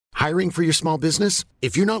Hiring for your small business?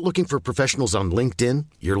 If you're not looking for professionals on LinkedIn,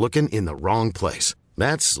 you're looking in the wrong place.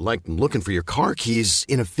 That's like looking for your car keys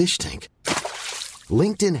in a fish tank.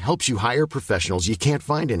 LinkedIn helps you hire professionals you can't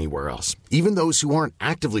find anywhere else, even those who aren't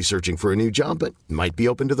actively searching for a new job but might be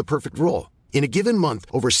open to the perfect role. In a given month,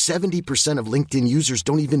 over 70% of LinkedIn users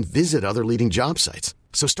don't even visit other leading job sites.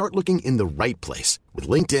 So start looking in the right place. With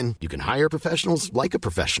LinkedIn, you can hire professionals like a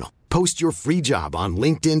professional. Post your free job on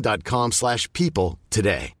linkedin.com/people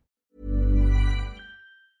today.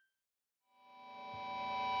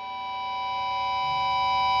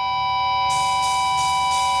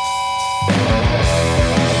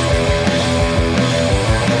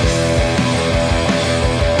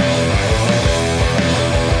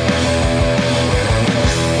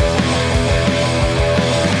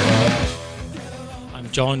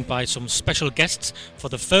 Joined by some special guests for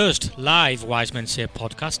the first live Wise Men Say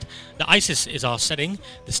podcast. The ISIS is our setting.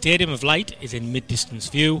 The Stadium of Light is in mid-distance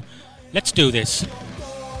view. Let's do this.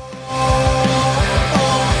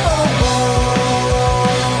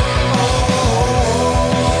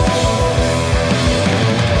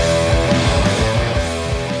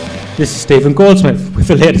 This is Stephen Goldsmith with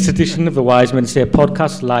the latest edition of the Wise Men Say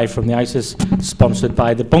podcast, live from the ISIS, sponsored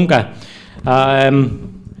by The Bunker.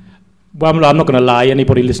 Well, I'm not going to lie,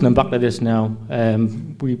 anybody listening back to this now,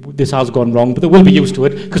 this has gone wrong, but they will be used to it,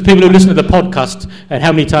 because people who listen to the podcast, and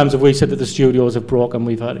how many times have we said that the studios have broken,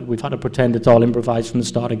 we've had to pretend it's all improvised from the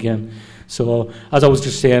start again. So, as I was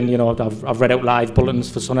just saying, you know, I've read out live bulletins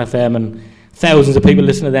for Sun FM, and thousands of people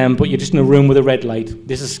listen to them, but you're just in a room with a red light.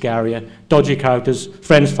 This is scarier. Dodgy characters,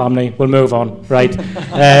 friends, family, we'll move on, right?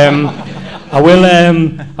 I will,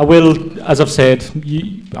 as I've said,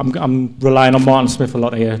 I'm relying on Martin Smith a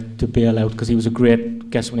lot here to bail out, because he was a great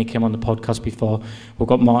guest when he came on the podcast before. We've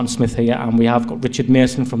got Martin Smith here, and we have got Richard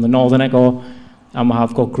Mason from the Northern Echo, and we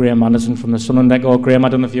have got Graham Anderson from the Sunderland Echo. Graham, I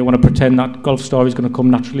don't know if you want to pretend that golf story is going to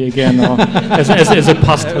come naturally again, or is it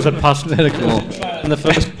past? Is it past? In the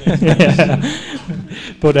first. Yeah.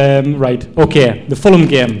 But right, okay, the Fulham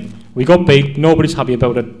game, we got beat. Nobody's happy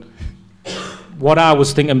about it. What I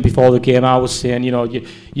was thinking before the game, I was saying, you know,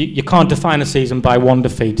 you can't define a season by one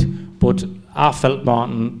defeat, but I felt,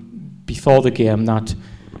 Martin, before the game, that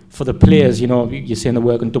for the players, you know, you're saying they're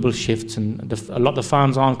working double shifts, and a lot of the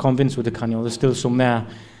fans aren't convinced with the Canyon. There's still some there.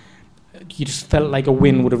 You just felt like a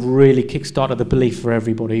win would have really kick-started the belief for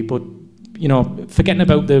everybody, but, you know, forgetting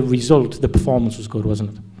about the result, the performance was good,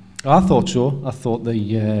 wasn't it? I thought so. I thought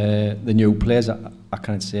the new players, I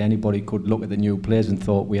can't say anybody could look at the new players and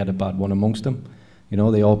thought we had a bad one amongst them. You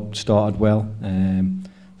know, they all started well.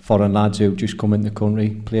 Foreign lads who just come into the country,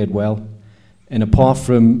 played well. And apart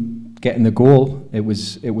from getting the goal, it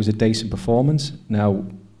was a decent performance. Now,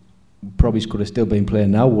 probably could have still been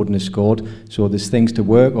playing now, wouldn't have scored. So there's things to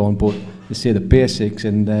work on, but they say the basics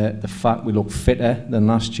and the fact we look fitter than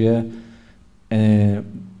last year,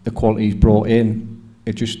 the qualities brought in,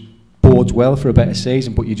 it just bodes well for a better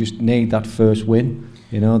season, but you just need that first win.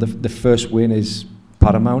 You know, the first win is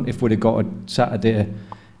paramount. If we'd have got a Saturday,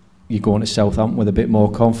 you're going to Southampton with a bit more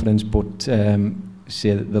confidence, but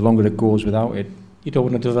say the longer it goes without it, you don't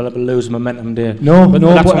want to develop a lose momentum there. No, but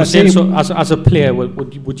no. That's But what I'm saying. So, as a player,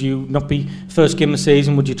 would you not be first game of the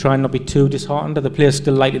season? Would you try and not be too disheartened? Are the players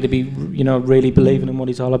still likely to be, you know, really believing in what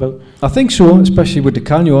he's all about? I think so, especially with Di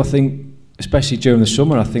Canio. I think, especially during the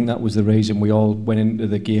summer, I think that was the reason we all went into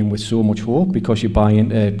the game with so much hope, because you buy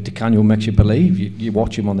into Di Canio, makes you believe. You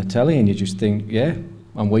watch him on the telly and you just think, yeah,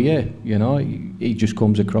 and we're here. You know, he just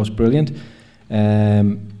comes across brilliant.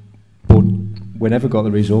 But we never got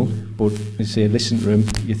the result. But you say, listen to him,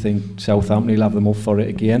 you think Southampton will have them up for it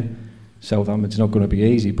again. Southampton's not going to be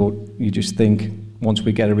easy, but you just think once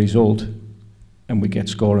we get a result and we get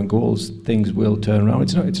scoring goals, things will turn around.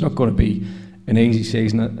 It's not going to be an easy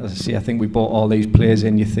season. As I say, I think we bought all these players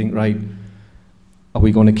in. You think, right, are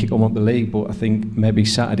we going to kick them up the league? But I think maybe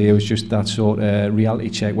Saturday was just that sort of reality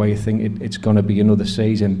check where you think it's going to be another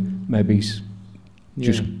season. Maybe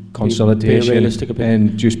just consolidation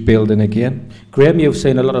and just building again. Graham, you've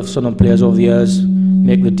seen a lot of Sunderland players over the years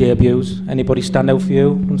make the debuts. Anybody stand out for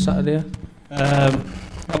you on Saturday? I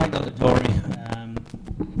like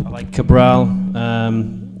Alatori. I like Cabral.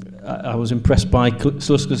 I was impressed by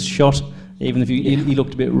Sluska's shot, even if he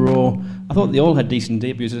looked a bit raw. I thought they all had decent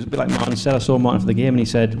debuts. It was a bit like Martin said. I saw Martin for the game and he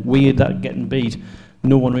said, weird that getting beat.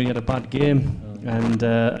 No one really had a bad game, and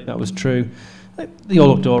that was true. They all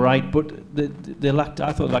looked all right, but they lacked.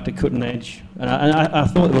 I thought they lacked a cutting edge, and I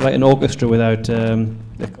thought they were like an orchestra without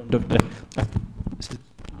the conductor.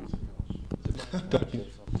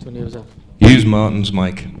 Use Martin's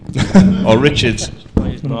mic or Richard's.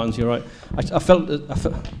 Use Martin's. You're right. I felt.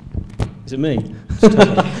 Is it me?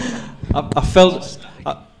 I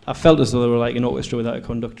felt as though they were like an orchestra without a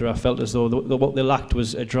conductor. I felt as though what they lacked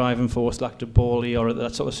was a driving force, lacked a bally or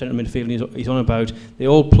that sort of centre midfield he's on about. They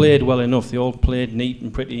all played well enough. They all played neat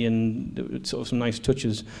and pretty and sort of some nice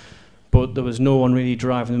touches. But there was no one really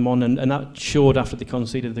driving them on, and that showed after they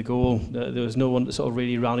conceded the goal. There was no one to sort of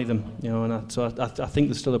really rally them, and so I think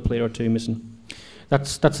there's still a player or two missing.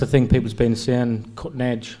 That's the thing people's been saying, cutting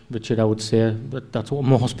edge, Richard, I would say. But that's what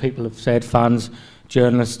most people have said, fans,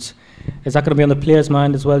 journalists. Is that going to be on the players'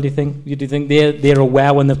 mind as well, do you think? Do you think they're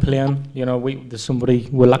aware when they're playing?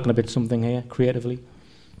 We're lacking a bit something here, creatively?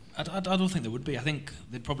 I don't think there would be. I think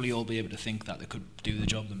they'd probably all be able to think that they could do the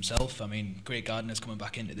job themselves. I mean, Craig Gardner's coming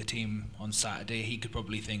back into the team on Saturday. He could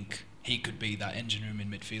probably think he could be that engine room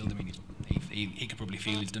in midfield. I mean, he could probably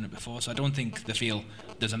feel he's done it before. So I don't think they feel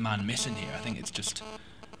there's a man missing here. I think it's just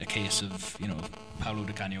a case of, Paulo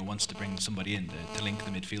Di Canio wants to bring somebody in to link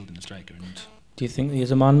the midfield and the striker. And do you think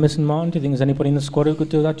there's a man missing, Martin? Do you think there's anybody in the squad who could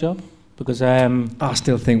do that job? Because I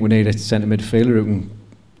still think we need a centre midfielder who can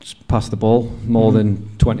pass the ball more than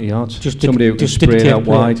 20 yards. Somebody who can spray it out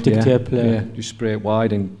wide. Just spray it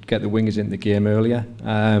wide and get the wingers into the game earlier.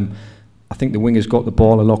 I think the wingers got the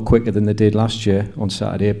ball a lot quicker than they did last year on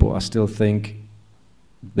Saturday, but I still think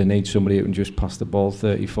they need somebody who can just pass the ball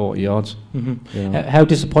 30, 40 yards. Mm-hmm. How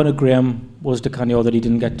disappointed Graham was Di Canio that he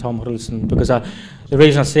didn't get Tom Huddleston? Because the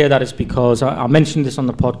reason I say that is because I mentioned this on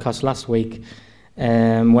the podcast last week.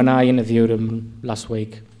 When I interviewed him last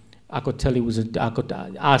week, I could tell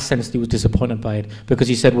I sensed he was disappointed by it, because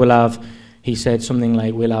he said he said something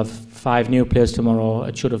like, we'll have 5 new players tomorrow,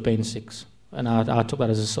 it should have been 6. And I took that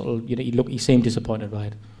as a subtle, he seemed disappointed by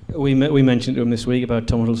it. We mentioned to him this week about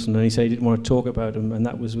Tom Huddleston, and he said he didn't want to talk about him, and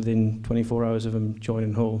that was within 24 hours of him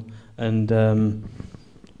joining Hull. And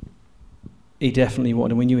he definitely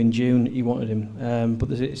wanted him. We knew in June he wanted him. But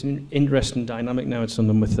it's an interesting dynamic now at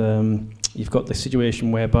Sunderland with you've got the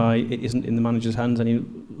situation whereby it isn't in the manager's hands any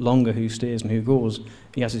longer who stays and who goes.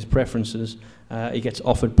 He has his preferences. He gets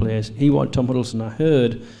offered players. He wanted Tom Huddleston. I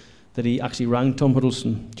heard that he actually rang Tom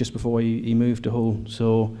Huddleston just before he moved to Hull.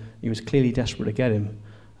 So he was clearly desperate to get him.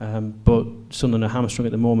 But Sunderland are hamstrung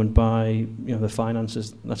at the moment by the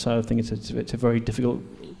finances. That's how I think it's a very difficult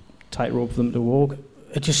tightrope for them to walk.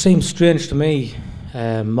 It just seems strange to me,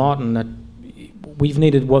 Martin, that we've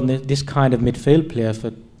needed this kind of midfield player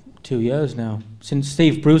for 2 years now. Since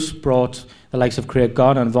Steve Bruce brought the likes of Craig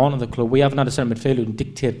Gardner and Vaughan to the club, we haven't had a centre midfielder who can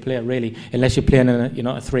dictate play really, unless you're playing in a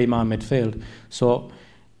 3-man midfield. So,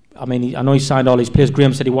 I mean, I know he signed all these players.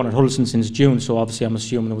 Graham said he wanted Huddleston since June, so obviously I'm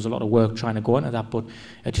assuming there was a lot of work trying to go into that. But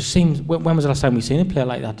it just seems, when was the last time we seen a player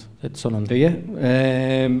like that at Sunderland? Do you?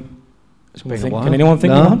 Can anyone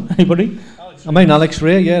think of that? Anybody? I mean, Alex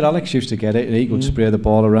Ray, Alex used to get it, and he could spray the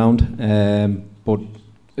ball around. But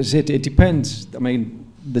it depends. I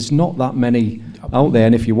mean, there's not that many out there,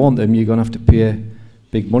 and if you want them, you're going to have to pay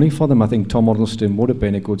big money for them. I think Tom Huddleston would have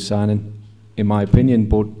been a good signing, in my opinion,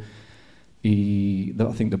 but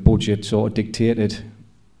I think the budget sort of dictated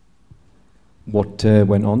what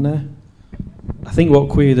went on there. I think what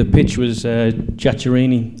queered the pitch was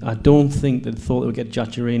Giaccherini. I don't think they thought they would get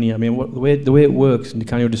Giaccherini. I mean, the way it works, and Di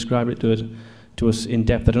Canio described it to us in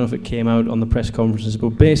depth. I don't know if it came out on the press conferences, but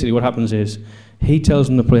basically what happens is he tells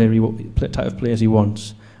them the type of players he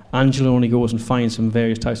wants. Angelo only goes and finds some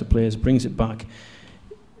various types of players, brings it back.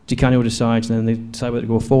 Di Canio decides, and then they decide whether to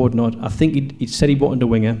go forward or not. I think he said he wanted a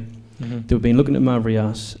winger. Mm-hmm. They've been looking at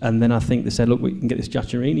Mavrias, and then I think they said, look, we can get this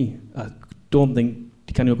Giaccherini. I don't think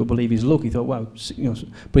Di Canio could believe his luck. He thought, wow,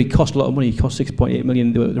 but he cost a lot of money. He cost 6.8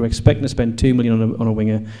 million. They were expecting to spend 2 million on a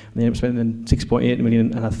winger, and they ended up spending 6.8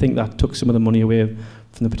 million. And I think that took some of the money away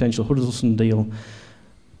from the potential Huddleston deal.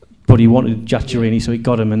 But he wanted Giaccherini, so he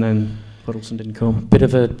got him, and then Huddleston didn't come. Bit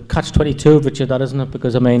of a catch-22, Richard, that isn't it?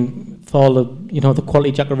 Because I mean, for all the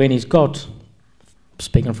quality Giaccherini's got,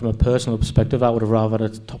 speaking from a personal perspective, I would have rather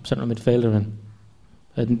had a top centre midfielder in.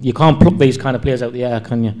 And you can't pluck these kind of players out of the air,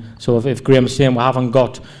 can you? So if Graham's saying we haven't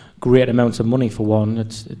got great amounts of money for one,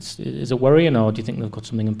 is it worrying, or do you think they've got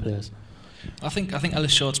something in place? I think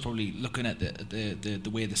Ellis Shaw's probably looking at the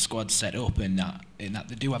way the squad's set up in that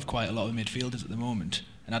they do have quite a lot of midfielders at the moment,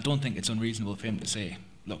 and I don't think it's unreasonable for him to say,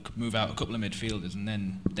 look, move out a couple of midfielders and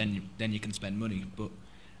then you can spend money. But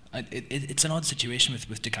it's an odd situation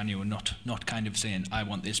with Di Canio not kind of saying, I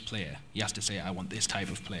want this player. He has to say, I want this type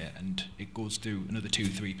of player, and it goes through another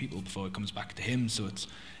 2-3 people before it comes back to him. So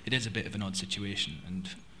it is a bit of an odd situation, and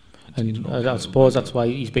I suppose that's why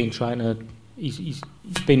he's been trying to. He's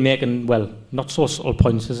been making, not so subtle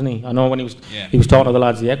points, isn't he? I know when he was talking to the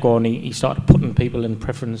lads at the Echo, and he started putting people in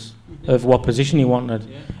preference of what position he wanted,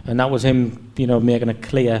 and that was him, making it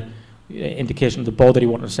clear indication of the board that he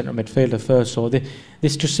wanted a centre midfielder first. So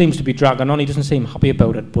this just seems to be dragging on. He doesn't seem happy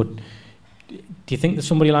about it. But do you think there's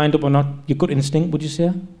somebody lined up or not? Your gut instinct, would you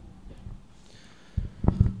say?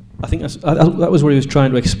 I think that was what he was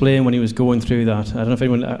trying to explain when he was going through that. I don't know if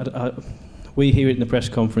anyone... we hear it in the press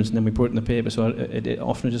conference and then we put it in the paper, so it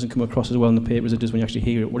often doesn't come across as well in the paper as it does when you actually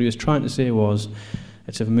hear it. What he was trying to say was,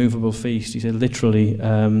 it's a movable feast. He said, literally,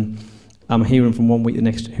 I'm hearing from 1 week to the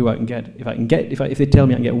next who I can get. If they tell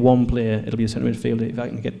me I can get one player, it'll be a centre midfielder. If I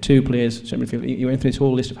can get 2 players, centre midfielder. He went through this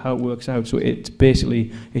whole list of how it works out. So it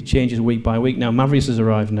changes week by week. Now, Mavrius has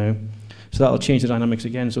arrived now, so that'll change the dynamics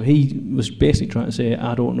again. So he was basically trying to say,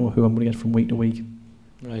 I don't know who I'm going to get from week to week.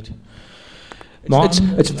 Right.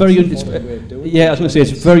 It's very I was going to say it's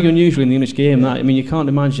very unusual in the English game. That, I mean, you can't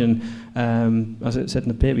imagine, as it said in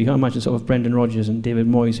the paper, you can't imagine sort of Brendan Rodgers and David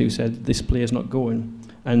Moyes who said this player's not going,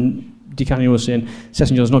 and Di Canio was saying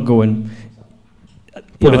Sessegnon's not going.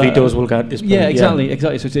 But if he does, we'll get this player. Yeah,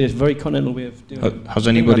 exactly. So it's a very continental way of doing it. Has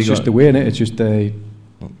anybody It's got... just the way, innit? It's just the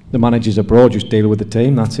managers abroad just deal with the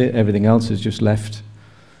team. That's it. Everything else is just left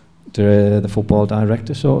to the football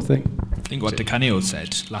director sort of thing. I think what Di Canio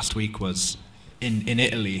said last week was, in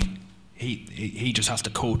Italy, he just has to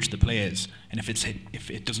coach the players, and if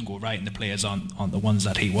it doesn't go right and the players aren't the ones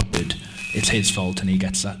that he wanted, it's his fault and he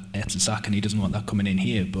gets a sack, and he doesn't want that coming in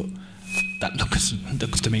here. But that looks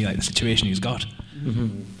to me like the situation he's got.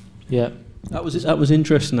 Mm-hmm. Yeah. That was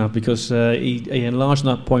interesting, that, because he enlarged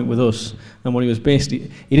that point with us, and what he was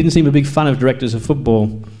basically, he didn't seem a big fan of directors of football.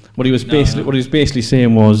 What he was basically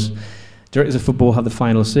saying was, directors of football have the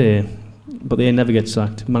final say, but they never get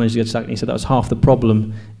sacked. Managers get sacked, and he said that was half the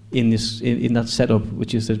problem in that setup,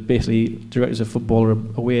 which is that basically directors of football are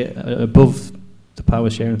away above the power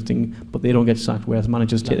sharing thing, but they don't get sacked, whereas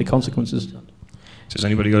managers take the consequences. Has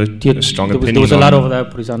anybody got a strong opinion? There was a lad over there,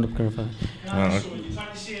 put his hand up, clarify.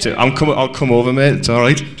 I'll come over, mate. It's all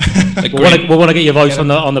right. We want to get your voice on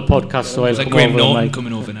the podcast, so I'll come Graham over. Norton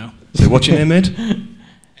coming over now. So what's your name, mate?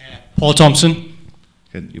 Paul Thompson.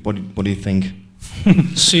 What do you think?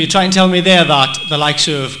 So you're trying to tell me there that the likes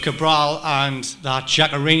of Cabral and that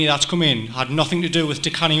Giaccherini that's come in had nothing to do with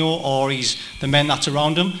Di Canio or the men that's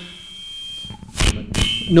around him?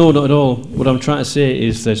 No, not at all. What I'm trying to say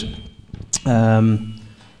is that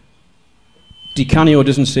Di Canio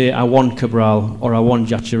doesn't say, I want Cabral or I want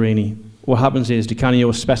Giaccherini. What happens is Di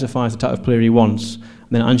Canio specifies the type of player he wants, and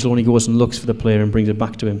then Angeloni goes and looks for the player and brings it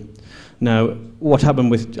back to him. Now, what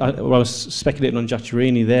happened with, what I was speculating on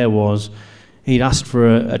Giaccherini there was, he'd asked for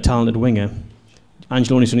a talented winger.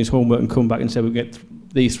 Angeloni's done his homework and come back and said, we'll get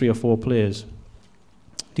these 3 or 4 players.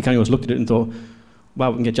 Di Canio's looked at it and thought,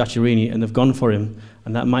 wow, we can get Giaccherini, and they've gone for him,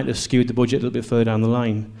 and that might have skewed the budget a little bit further down the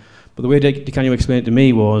line. But the way Di Canio explained it to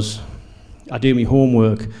me was, I do my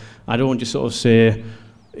homework. I don't just sort of say,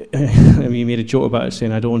 I mean, he made a joke about it,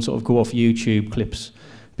 saying I don't sort of go off YouTube clips,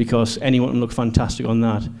 because anyone can look fantastic on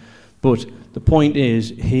that. But the point is,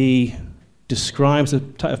 he describes the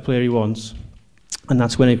type of player he wants, and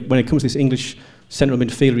that's when it comes to this English central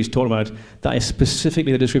midfielder he's talking about, that is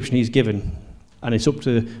specifically the description he's given, and it's up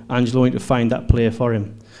to Angeloni to find that player for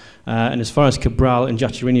him. And as far as Cabral and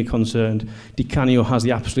Giaccherini are concerned, Di Canio has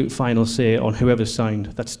the absolute final say on whoever's signed.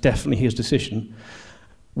 That's definitely his decision.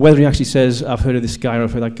 Whether he actually says, I've heard of this guy or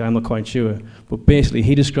I've heard of that guy, I'm not quite sure. But basically,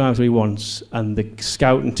 he describes what he wants, and the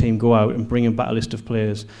scouting team go out and bring him back a list of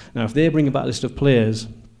players. Now, if they bring him back a list of players,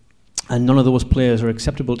 and none of those players are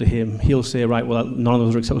acceptable to him, he'll say, right, well, none of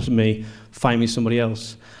those are acceptable to me, find me somebody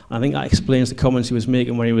else. And I think that explains the comments he was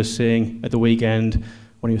making when he was saying at the weekend,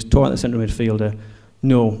 when he was talking about the central midfielder,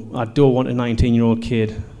 no, I don't want a 19-year-old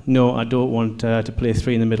kid. No, I don't want to play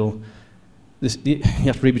 3 in the middle. You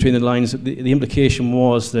have to read between the lines. The implication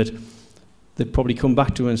was that they'd probably come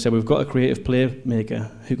back to him and said, we've got a creative playmaker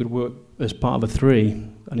who could work as part of a 3.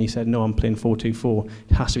 And he said, no, I'm playing 4-2-4.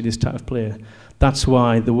 It has to be this type of player. That's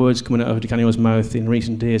why the words coming out of Di Canio's mouth in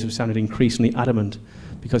recent days have sounded increasingly adamant,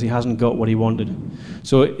 because he hasn't got what he wanted.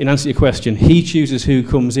 So in answer to your question, he chooses who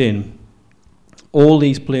comes in. All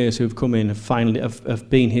these players who have come in have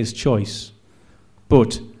been his choice,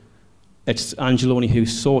 but it's Angeloni who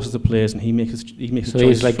sources the players, and he makes a choice. So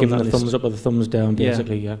he's like from giving that the thumbs up or the thumbs down,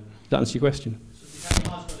 basically. Yeah. That answers your question.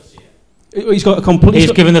 He's got a complete.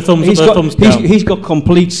 He's giving the thumbs up or the thumbs down. He's got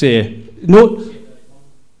complete say. No.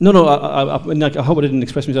 I hope I didn't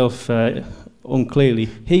express myself unclearly.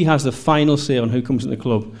 He has the final say on who comes in the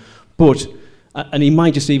club, but. And he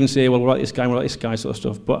might just even say, well, we're like this guy, sort of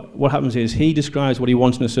stuff. But what happens is he describes what he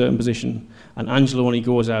wants in a certain position, and Angeloni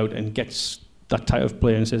goes out and gets that type of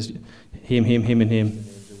player and says, him, and him.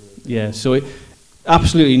 Yeah, so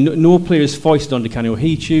absolutely no player is foisted on Di Canio.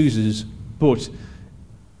 He chooses, but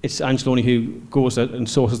it's Angeloni who goes out and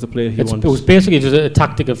sources the player he wants. It was basically just a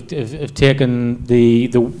tactic of taking the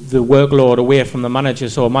workload away from the manager,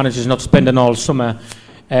 so managers not spending all summer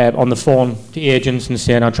on the phone to agents and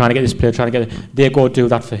saying, I'm trying to get this player, trying to get it. They go do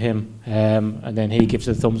that for him, and then he gives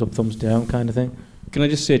a thumbs up, thumbs down kind of thing. Can I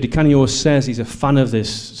just say, Di Canio says he's a fan of this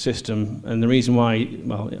system, and the reason why,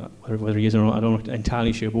 well, whether he is or not, I'm not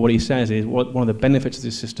entirely sure, but what he says is, one of the benefits of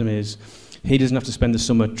this system is, he doesn't have to spend the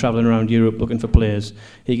summer travelling around Europe looking for players.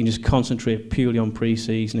 He can just concentrate purely on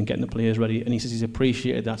pre-season and getting the players ready, and he says he's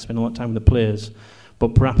appreciated that, spending a lot of time with the players.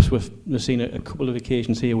 But perhaps we've seen a couple of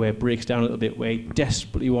occasions here where it breaks down a little bit, where he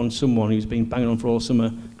desperately wants someone who's been banging on for all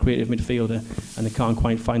summer, creative midfielder, and they can't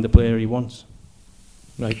quite find the player he wants.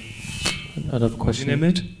 Right. Another question. Your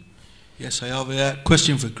name, mate? Yes, I have a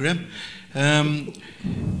question for Graham.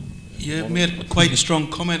 You made quite a strong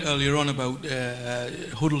comment earlier on about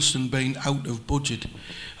Huddleston being out of budget.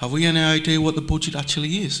 Have we any idea what the budget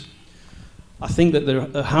actually is? I think that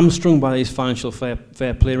they're hamstrung by these financial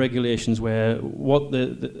fair play regulations, where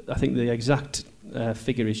I think the exact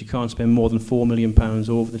figure is you can't spend more than £4 million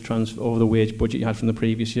over the wage budget you had from the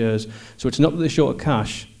previous years. So it's not that they're short of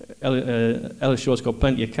cash. Ellis Shaw's got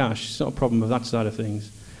plenty of cash. It's not a problem with that side of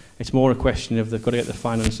things. It's more a question of they've got to get the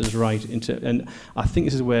finances right. And I think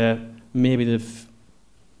this is where maybe they've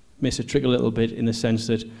missed a trick a little bit, in the sense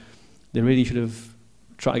that they really should have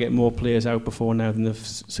tried to get more players out before now than they've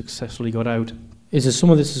successfully got out. Is there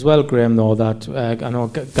some of this as well, Graham, though, that I know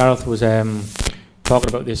Gareth was talking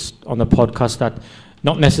about this on the podcast, that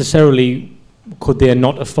not necessarily could they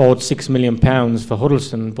not afford £6 million for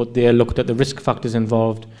Huddleston, but they looked at the risk factors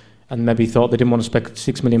involved and maybe thought they didn't want to spend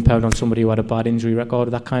 £6 million on somebody who had a bad injury record,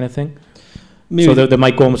 that kind of thing. Maybe so they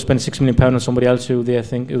might go and spend £6 million on somebody else who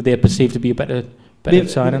they perceive to be a better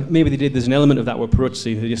signing. Maybe they did. There's an element of that with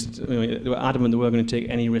Peruzzi. They were adamant they weren't going to take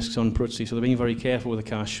any risks on Peruzzi, so they're being very careful with the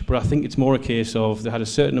cash. But I think it's more a case of they had a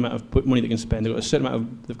certain amount of money they can spend.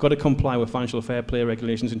 They've got to comply with financial fair play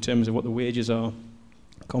regulations in terms of what the wages are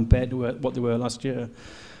compared to what they were last year.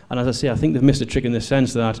 And as I say, I think they've missed a trick in the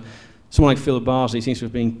sense that someone like Phil Barsley seems to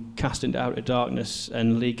have been cast into outer darkness,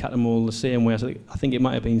 and Lee Cattermole the same way. So I think it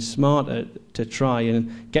might have been smarter to try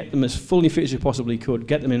and get them as fully fit as you possibly could,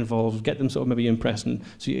 get them involved, get them sort of maybe impressed, and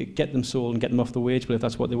so you get them sold and get them off the wage bill if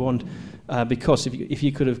that's what they want. Because if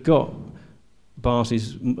you could have got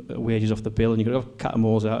Barsley's wages off the bill, and you could have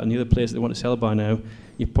Cattermole's out, and the other players that they want to sell by now,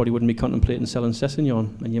 you probably wouldn't be contemplating selling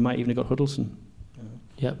Sessegnon, and you might even have got Huddleston.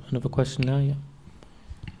 Yeah, another question now, yeah.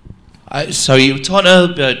 So you were talking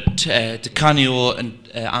about Di Canio and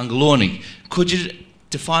Angeloni. Could you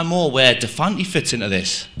define more where Defanti fits into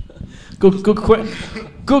this? Good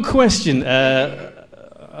question.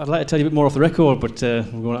 I'd like to tell you a bit more off the record, but we're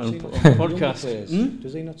going out on a podcast.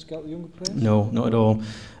 Does he not scout the younger players? No, not at all.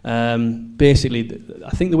 Basically,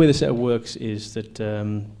 I think the way the setup works is that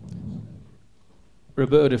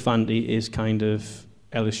Roberto Defanti is kind of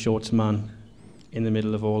Ellis Short's man in the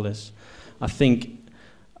middle of all this.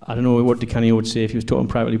 I don't know what Di Canio would say if he was talking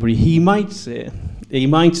privately, but he might say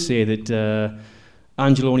that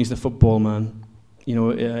Angeloni's the football man,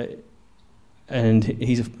 and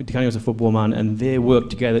Di Canio's a football man, and they work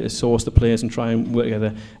together to source the players and try and work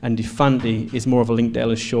together. And Defanti is more of a link to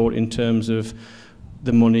Ellis Short in terms of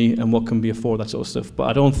the money and what can be afforded, that sort of stuff. But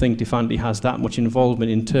I don't think Defanti has that much involvement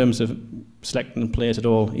in terms of selecting players at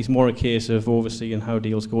all. He's more a case of overseeing how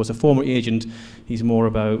deals go. As a former agent, he's more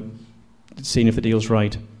about seeing if the deal's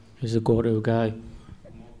right. He's a go-to guy.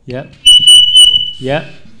 Yeah. Yeah.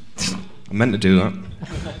 I meant to do that.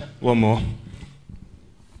 One more.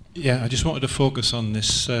 Yeah, I just wanted to focus on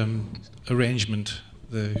this arrangement,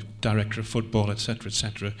 the director of football,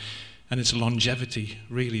 etc., and its longevity,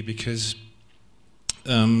 really, because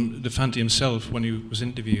Defanti himself, when he was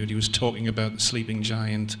interviewed, he was talking about the sleeping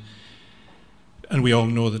giant, and we all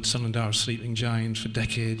know that Sunderland are a sleeping giant for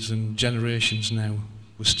decades and generations now.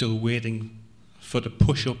 We're still waiting for to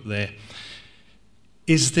push up there.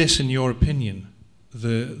 Is this, in your opinion,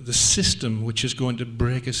 the system which is going to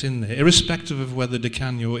break us in there, irrespective of whether Di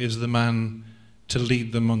Canio is the man to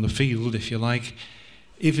lead them on the field, if you like?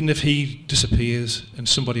 Even if he disappears and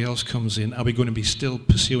somebody else comes in, are we going to be still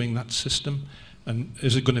pursuing that system? And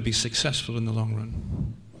is it going to be successful in the long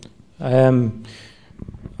run?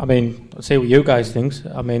 I mean, I'll say what you guys think.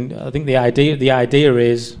 I mean, I think the idea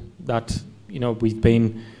is that,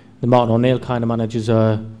 the Martin O'Neill kind of managers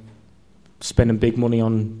are spending big money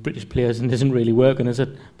on British players and it isn't really working, is it?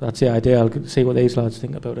 But that's the idea. I'll see what these lads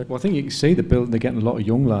think about it. Well, I think you can see they're getting a lot of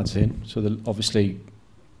young lads in, so they're obviously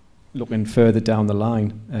looking further down the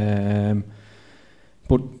line.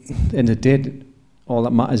 But in the day, all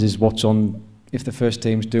that matters is what's on if the first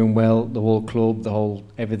team's doing well, the whole club,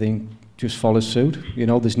 everything just follows suit. You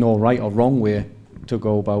know, there's no right or wrong way to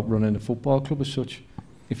go about running a football club as such.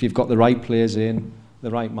 If you've got the right players in, the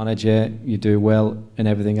right manager, you do well, and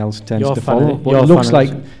everything else tends to follow. But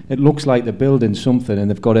it looks like they're building something, and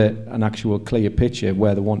they've got an actual clear picture of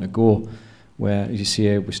where they want to go. Where, as you see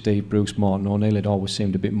here with Steve Bruce, Martin O'Neill, it always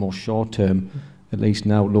seemed a bit more short term. At least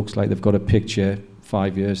now it looks like they've got a picture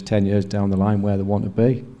 5 years, 10 years down the line where they want to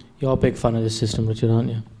be. You're a big fan of the system, Richard, aren't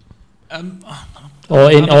you?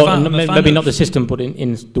 Maybe not the system, but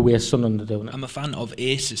in the way Sunderland are doing it. I'm a fan of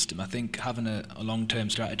a system. I think having a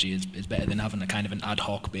long-term strategy is better than having a kind of an ad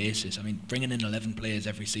hoc basis. I mean, bringing in 11 players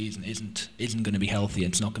every season isn't going to be healthy.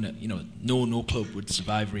 It's not going to, no club would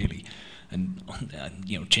survive really. And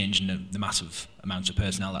changing the massive amounts of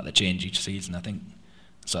personnel that they change each season. I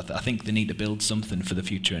think they need to build something for the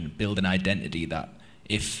future and build an identity that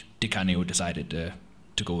if Di Canio decided to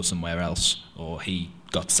go somewhere else or he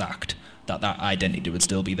got sacked, that identity would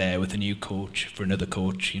still be there with a new coach for another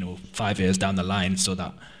coach, 5 years down the line, so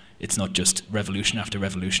that it's not just revolution after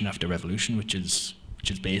revolution after revolution, which is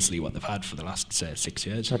basically what they've had for the last 6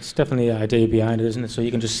 years. That's definitely the idea behind it, isn't it? So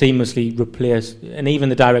you can just seamlessly replace, and even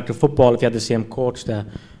the director of football, if you had the same coach there,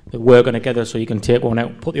 they're working together, so you can take one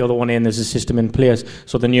out, put the other one in, there's a system in place,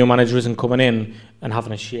 so the new manager isn't coming in and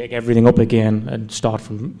having to shake everything up again and start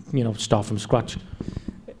from scratch.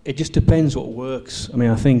 It just depends what works. I mean,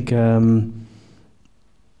 I think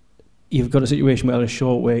you've got a situation with Ellis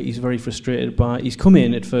Short where he's very frustrated he's come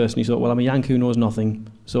in at first and he thought, well, I'm a Yank who knows nothing,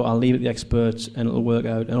 so I'll leave it to the experts and it'll work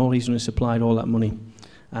out. And all he's done is supplied all that money,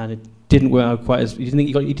 and it didn't work out quite as he didn't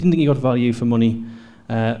think he got value for money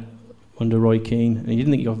under Roy Keane, and he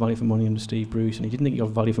didn't think he got value for money under Steve Bruce, and he didn't think he got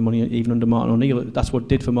value for money even under Martin O'Neill. That's what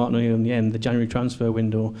did for Martin O'Neill in the end, the January transfer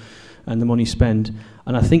window and the money spent.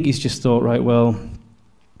 And I think he's just thought, right, well,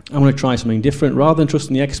 I'm going to try something different. Rather than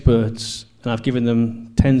trusting the experts, and I've given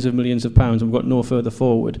them tens of millions of pounds and we've got no further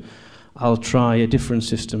forward, I'll try a different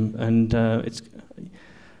system. And it's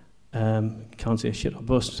can't say shit or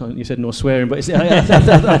bust. You said no swearing, but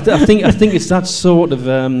I think it's that sort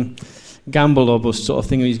of gamble or bust sort of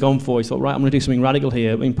thing that he's gone for. He thought, right, I'm going to do something radical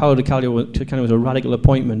here. I mean, Paolo Di Canio was a radical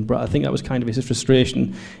appointment, but I think that was kind of his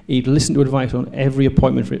frustration. He'd listened to advice on every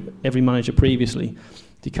appointment for every manager previously.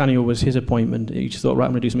 Di Canio was his appointment. He just thought, right,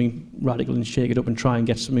 I'm going to do something radical and shake it up and try and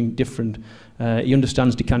get something different. He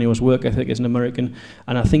understands Di Canio's work ethic as an American,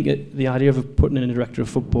 and I think the idea of putting in a director of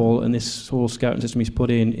football and this whole scouting system he's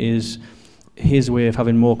put in is his way of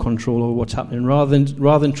having more control over what's happening, rather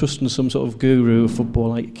than trusting some sort of guru of football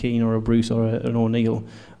like Keane or a Bruce or an O'Neill.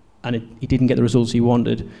 And he didn't get the results he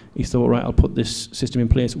wanted. He thought, right, I'll put this system in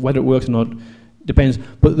place. Whether it works or not depends.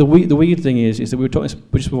 But the weird thing is that we were talking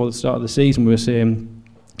just before the start of the season. We were saying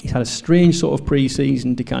he's had a strange sort of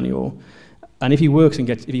pre-season, Di Canio, and if he works and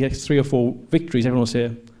if he gets 3 or 4 victories, everyone will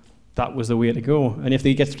say that was the way to go. And if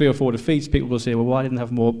he gets 3 or 4 defeats, people will say, well, why didn't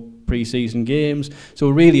have more pre-season games? So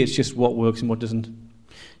really, it's just what works and what doesn't.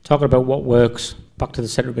 Talking about what works, back to the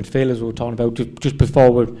centre midfielders we were talking about just before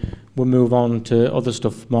we move on to other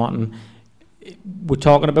stuff, Martin. We're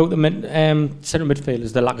talking about the centre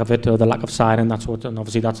midfielders, the lack of it or the lack of signing. And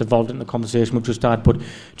obviously that's evolved in the conversation we've just had. But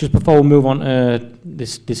just before we move on to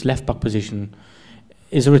this left back position,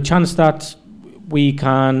 is there a chance that we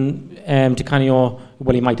can Di Canio,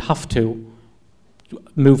 well, he might have to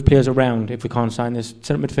move players around if we can't sign this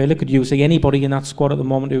centre midfielder? Could you see anybody in that squad at the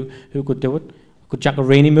moment who could do it? Could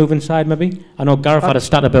Giaccherini move inside maybe? I know Gareth had a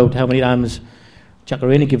stat about how many times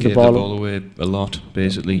Giaccherini gave the ball away a lot,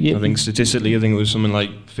 basically. Yeah. I think statistically, it was something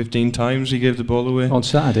like 15 times he gave the ball away on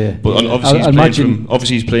Saturday. But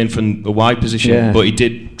obviously he's playing from a wide position, but he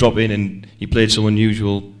did drop in and he played some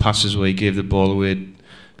unusual passes where he gave the ball away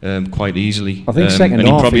quite easily. I think second and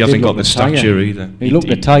half, he probably hasn't got the stature either. He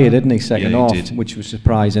looked tired, didn't he? Second half, which was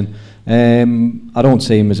surprising. I don't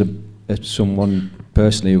see him as someone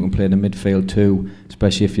personally who can play in the midfield too,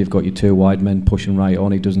 especially if you've got your 2 wide men pushing right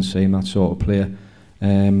on. He doesn't seem that sort of player.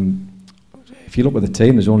 If you look at the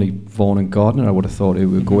team, there's only Vaughan and Gardner. I would have thought he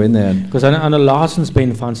would go in there. Because I know Larson's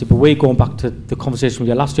been fancy, but we're going back to the conversation with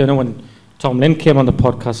you last year. I know when Tom Lynn came on the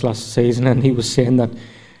podcast last season and he was saying that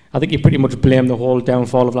I think you pretty much blame the whole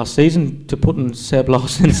downfall of last season to putting Seb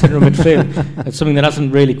Larson in centre midfield. It's something that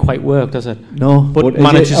hasn't really quite worked, has it? No. But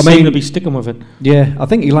managers seem to be sticking with it. Yeah, I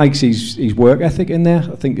think he likes his work ethic in there.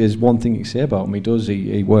 I think there's one thing you say about him. He does.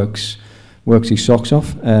 He works his socks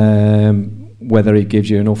off. Whether he gives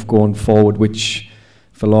you enough going forward, which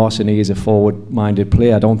for Larson, he is a forward-minded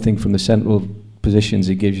player. I don't think from the central positions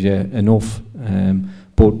he gives you enough.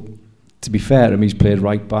 But to be fair to him, he's played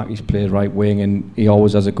right back, he's played right wing, and he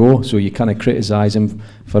always has a go. So you kind of criticise him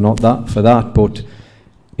for that. But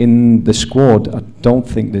in the squad, I don't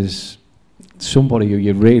think there's somebody who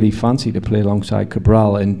you really fancy to play alongside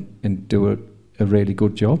Cabral and do a really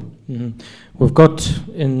good job. Mm-hmm. We've got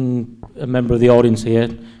in a member of the audience here,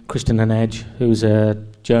 Kristen Hanedge, who's a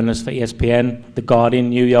journalist for ESPN, The Guardian,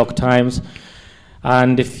 New York Times.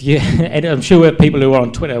 And I'm sure people who are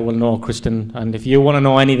on Twitter will know Kristen. And if you want to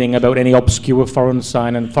know anything about any obscure foreign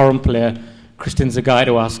sign and foreign player, Kristen's the guy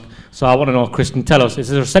to ask. So I want to know, Kristen, tell us, is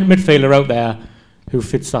there a centre midfielder out there who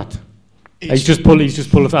fits that? He's just pulled.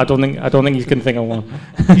 I don't think he can think of one.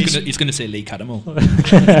 He's going to say Lee Cadamo.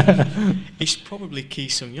 It's probably Ki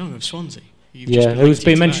Sung-young of Swansea. Who's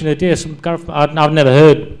been mentioned today. I've never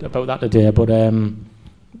heard about that today, but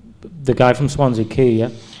the guy from Swansea, Ki, yeah.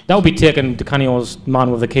 That would be taking Di Canio's man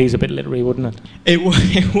with the keys a bit literally, wouldn't it?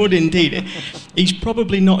 It would indeed. He's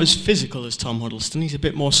probably not as physical as Tom Huddleston. He's a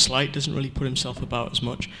bit more slight, doesn't really put himself about as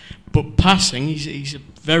much. But passing, he's a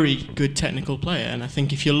very good technical player. And I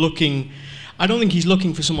think if you're looking... I don't think he's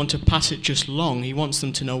looking for someone to pass it just long. He wants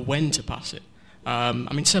them to know when to pass it.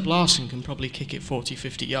 Seb Larsson can probably kick it 40,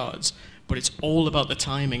 50 yards, but it's all about the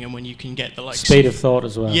timing and when you can get the speed of thought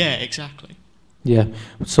as well. Yeah, exactly. Yeah.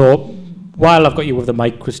 So... while I've got you with the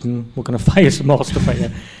mic, Kristen, we're going to fire some more stuff at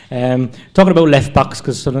you. Talking about left backs,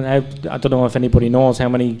 because I don't know if anybody knows how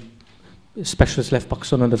many specialist left backs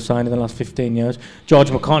Sunderland have signed in the last 15 years. George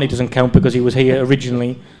McCartney doesn't count because he was here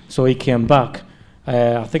originally, so he came back.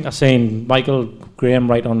 I think I seen Michael Graham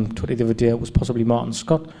write on Twitter the other day it was possibly Martin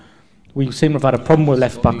Scott. We seem to have had a problem with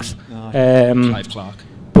left backs. Clive Clark.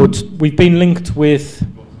 But we've been linked with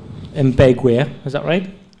Mbegwe, is that right?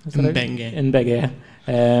 Mbenge.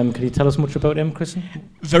 Can you tell us much about him, Kristen?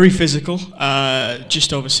 Very physical,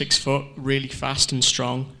 just over 6 foot, really fast and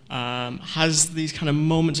strong. Has these kind of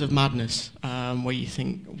moments of madness where you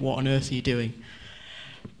think, what on earth are you doing?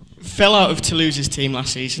 Fell out of Toulouse's team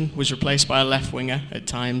last season, was replaced by a left winger at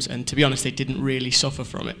times, and to be honest, they didn't really suffer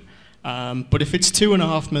from it. But if it's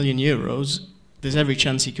 €2.5 million, there's every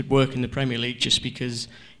chance he could work in the Premier League just because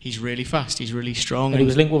he's really fast, he's really strong. And he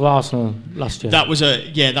was linked with Arsenal last year. That was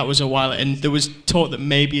a while, and there was talk that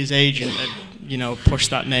maybe his agent had, pushed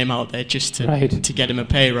that name out there just to get him a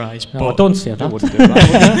pay rise. No, I don't say that. I wouldn't do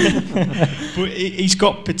that. But he's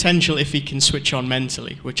got potential if he can switch on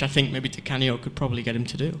mentally, which I think maybe Di Canio could probably get him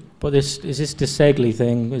to do. But is this Segli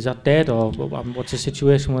thing, is that dead, or what's the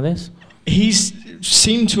situation with this? He's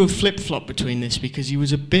seemed to have flip-flopped between this because he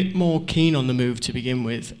was a bit more keen on the move to begin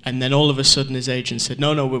with, and then all of a sudden his agent said,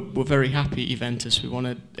 no, we're very happy at Juventus, we want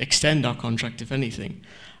to extend our contract if anything.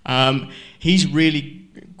 He's really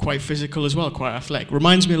quite physical as well, quite athletic.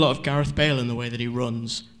 Reminds me a lot of Gareth Bale in the way that he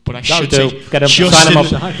runs, but I should say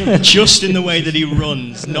just in the way that he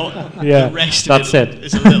runs, not the rest of it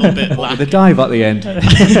is a little bit lacking. The dive at the end.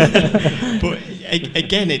 But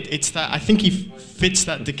again, it's that I think he fits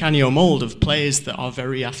that Di Canio mould of players that are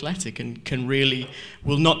very athletic and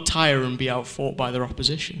will not tire and be outfought by their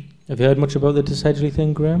opposition. Have you heard much about the Segli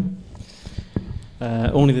thing, Graham?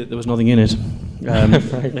 Only that there was nothing in it.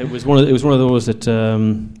 Right. It was one of those that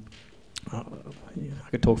I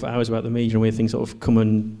could talk for hours about the media and where things sort of come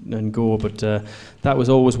and go, but that was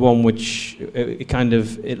always one which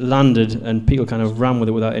it landed and people kind of ran with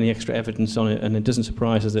it without any extra evidence on it, and it doesn't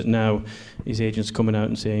surprise us that now his agent's coming out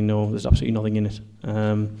and saying no, there's absolutely nothing in it.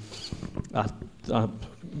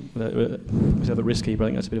 It's a bit risky, but I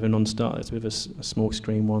think that's a bit of a non-starter. It's a bit of a smoke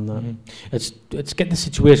screen one. That it's getting the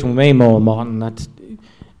situation with me more, Martin. That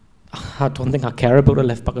I don't think I care about a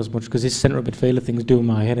left back as much because this centre midfielder thing's doing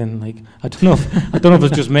my head in. Like I don't know if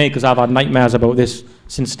it's just me because I've had nightmares about this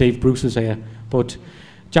since Steve Bruce was here. But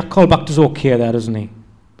Jack Colback does okay there, doesn't he?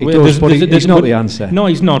 He does, but he's not the answer. No,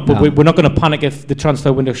 he's not. But we're not going to panic if the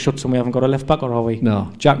transfer window shuts and we haven't got a left back, or are we? No,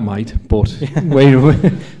 Jack might, but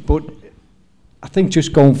but I think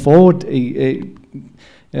just going forward,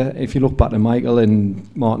 if you look back to Michael and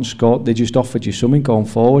Martin Scott, they just offered you something going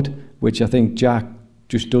forward, which I think Jack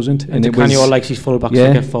just doesn't. And Di Canio likes his full-backs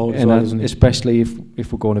to get forward as well, doesn't he? Especially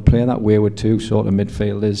if we're going to play that way with two sort of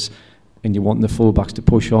midfielders and you want the full-backs to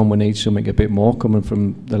push on, we need something a bit more coming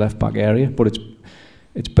from the left-back area. But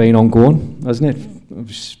it's been ongoing, hasn't it?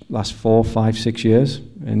 Last 4, 5, 6 years.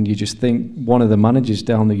 And you just think one of the managers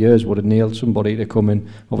down the years would have nailed somebody to come in.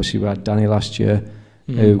 Obviously, we had Danny last year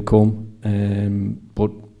who come.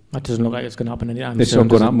 But that doesn't look like it's going to happen anytime soon. It's not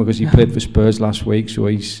going to happen because he played for Spurs last week, so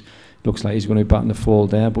looks like he's going to be batting the fold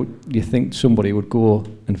there. But you think somebody would go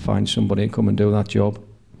and find somebody and come and do that job.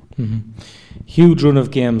 Mm-hmm. Huge run of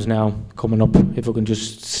games now coming up. If we can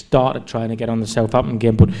just start at trying to get on the Southampton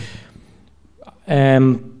game, but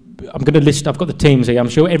I'm going to list. I've got the teams here. I'm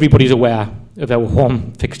sure everybody's aware of our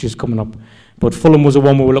home fixtures coming up. But Fulham was the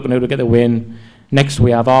one we were looking at to get the win. Next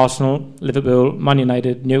we have Arsenal, Liverpool, Man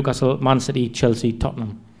United, Newcastle, Man City, Chelsea,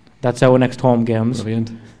 Tottenham. That's our next home games.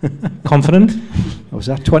 Brilliant. Confident? I was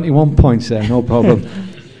at 21 points there, no problem.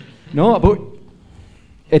 No, but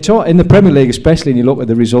it's all, in the Premier League especially, and you look at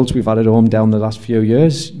the results we've had at home down the last few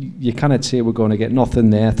years, you cannot say we're going to get nothing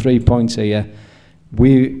there. 3 points here.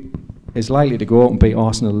 We is likely to go out and beat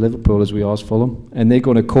Arsenal and Liverpool as we are as Fulham, and they're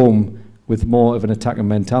going to come with more of an attacking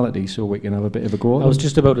mentality, so we can have a bit of a go. I was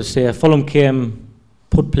just about to say, Fulham came,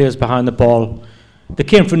 put players behind the ball. They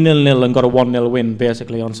came from 0-0 and got a 1-0 win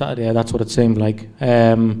basically on Saturday. That's what it seemed like.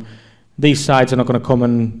 These sides are not going to come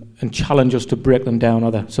and challenge us to break them down,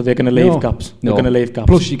 are they? So they're going to leave gaps. They're going to leave gaps.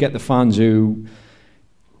 Plus, you get the fans who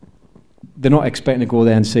they're not expecting to go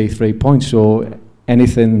there and see 3 points. So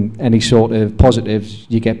anything, any sort of positives,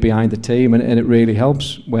 you get behind the team, and it really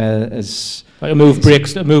helps. Whereas like a move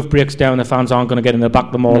breaks down, the fans aren't going to get in the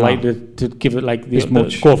back. They're more likely to give it like the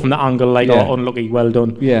go from the angle, like unlucky, well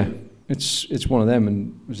done. Yeah. It's one of them,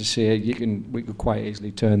 and as I say, we could quite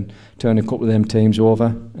easily turn a couple of them teams over.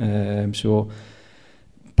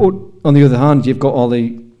 But on the other hand, you've got all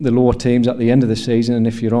the lower teams at the end of the season, and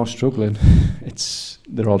if you are struggling,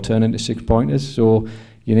 they're all turning into 6-pointers. So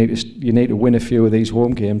you need to win a few of these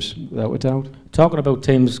home games without a doubt. Talking about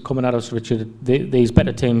teams coming at us, Richard, these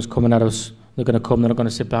better teams coming at us, they're going to come. They're not going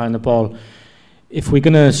to sit behind the ball. If we're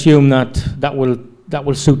going to assume that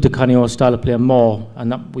will suit the Canio's style of play more,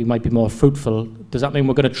 and that we might be more fruitful, does that mean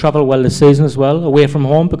we're going to travel well this season as well, away from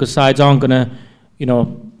home? Because sides aren't going to,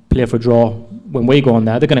 play for a draw when we go on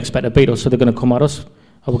there. They're going to expect to beat us, so they're going to come at us.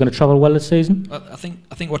 Are we going to travel well this season? I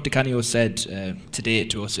think what Di Canio said today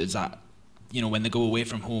to us is that, when they go away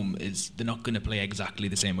from home, is they're not going to play exactly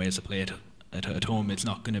the same way as they play at home. It's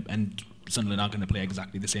not going to, and Sunderland aren't going to play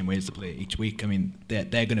exactly the same way as they play each week. I mean, they're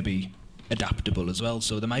going to be adaptable as well.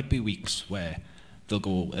 So there might be weeks where they'll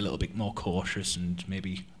go a little bit more cautious and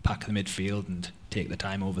maybe pack the midfield and take the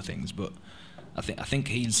time over things. But I think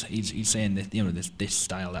he's saying that this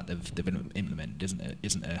style that they've been implemented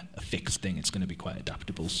isn't a fixed thing. It's going to be quite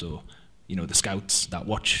adaptable. So the scouts that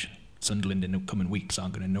watch Sunderland in the coming weeks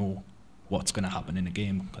aren't going to know what's going to happen in a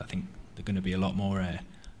game. I think they're going to be a lot more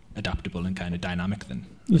adaptable and kind of dynamic than.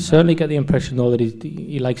 You certainly get the impression though that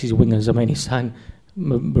he likes his wingers. I mean, he's saying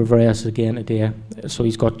Mavrias again today, so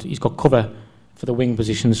he's got cover for the wing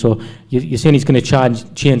position. So you're saying he's going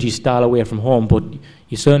to change his style away from home, but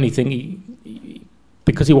you certainly think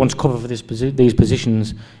because he wants cover for these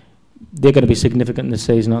positions, they're going to be significant in the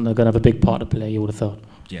season, and they're going to have a big part to play. You would have thought.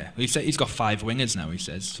 Yeah, he's got 5 wingers now. He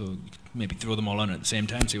says so. Maybe throw them all on at the same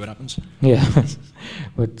time, see what happens. Yeah,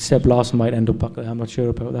 but Seb Larson might end up back there. I'm not sure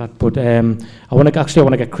about that. But I want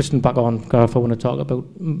to get Kristen back on, Gareth. I want to talk about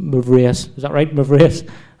Mavrias. Is that right, Mavrias?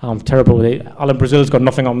 I'm terrible with it. Alan Brazil's got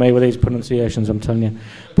nothing on me with these pronunciations, I'm telling you.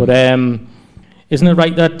 But isn't it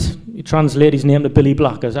right that you translate his name to Billy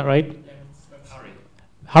Black? Is that right?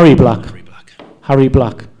 Harry Black. Harry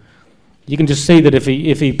Black. You can just see that if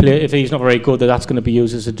he's not very good, that's going to be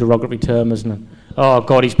used as a derogatory term, isn't it? Oh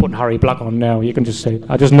God, he's putting Harry Black on now. You can just see.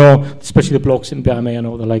 I just know, especially the blokes sitting behind me. I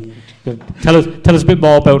know what they're like. Tell us a bit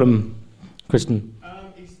more about him, Kristen.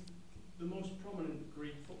 He's the most prominent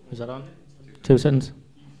Greek footballer. Is that on? 2 seconds.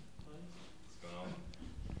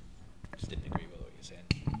 Just didn't agree with what you're saying.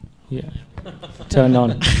 Yeah. Turn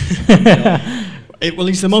on. Well,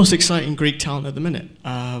 he's the most exciting Greek talent at the minute.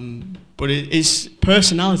 But his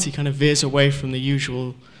personality kind of veers away from the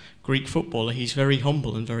usual Greek footballer. He's very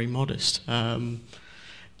humble and very modest.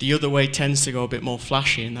 The other way tends to go a bit more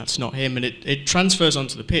flashy, and that's not him. And it transfers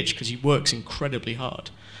onto the pitch because he works incredibly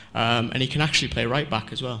hard. And he can actually play right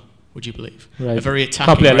back as well, would you believe? Right. A very attacking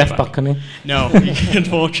Can't play a right left back, can he? No,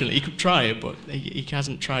 unfortunately. He could try it, but he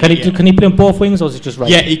hasn't tried it yet. Can he play on both wings, or is it just right?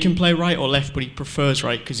 Yeah, he can play right or left, but he prefers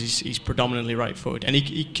right because he's predominantly right-footed. And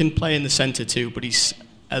he can play in the centre too, but he's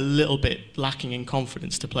a little bit lacking in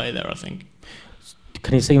confidence to play there, I think.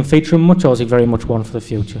 Can you see him featuring much, or is he very much one for the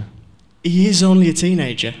future? He is only a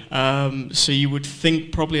teenager, so you would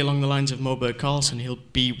think probably along the lines of Moberg Carlson, he'll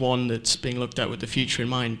be one that's being looked at with the future in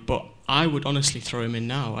mind, but I would honestly throw him in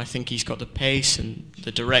now. I think he's got the pace and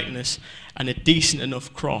the directness and a decent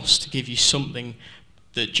enough cross to give you something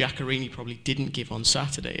that Giaccherini probably didn't give on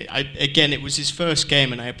Saturday. Again, it was his first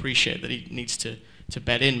game, and I appreciate that he needs to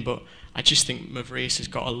bed in, but I just think Mavrias has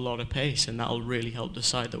got a lot of pace, and that'll really help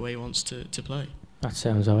decide the way he wants to play. That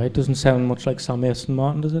sounds alright. Doesn't sound much like Sam Mason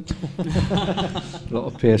Martin, does it? A lot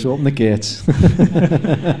of pace, open the gates.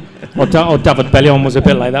 or David Bellion was a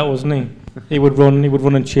bit like that, wasn't he? He would run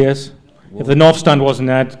and chase. If the North Stand wasn't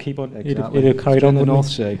there, I'd keep on. Exactly. It'd have carried on the wouldn't North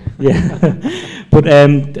it? Sea. Yeah. But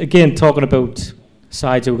again, talking about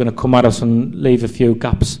sides who are going to come at us and leave a few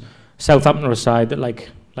gaps. Southampton are a side that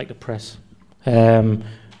like to press.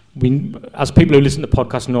 We, as people who listen to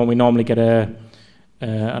podcasts know, we normally get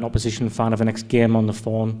an opposition fan of the next game on the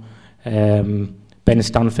phone. Ben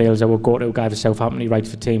Stanfield's our go-to guy for Southampton. He writes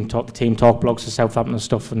for Team Talk blogs for Southampton and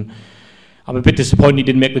stuff. And I'm a bit disappointed he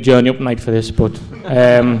didn't make the journey up tonight for this, but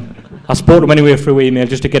I spoke to him anyway through email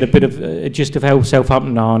just to get a bit of a gist of how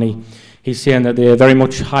Southampton are. And he's saying that they're very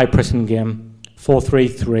much high-pressing game,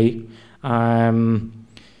 4-3-3.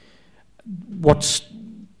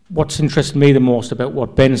 What's interested me the most about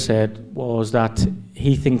what Ben said was that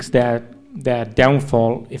he thinks their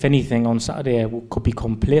downfall, if anything, on Saturday could be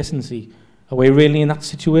complacency. Are we really in that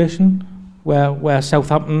situation where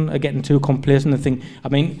Southampton are getting too complacent and think? I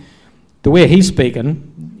mean, the way he's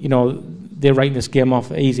speaking, they're writing this game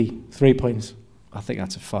off easy, 3 points. I think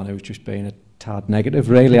that's a fan who's just being a tad negative,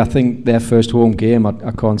 really. I think their first home game,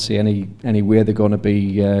 I can't see any way they're going to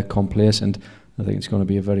be complacent. I think it's going to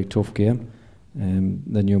be a very tough game.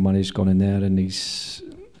 The new manager's gone in there and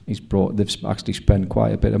they've actually spent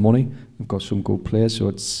quite a bit of money. They've got some good players, so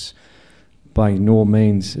it's by no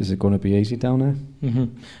means is it going to be easy down there.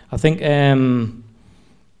 Mm-hmm. I think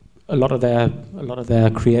a lot of their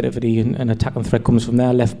creativity and attacking threat comes from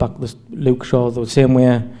their left back, Luke Shaw. The same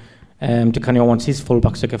way Di Canio wants his full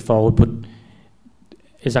backs to get forward, but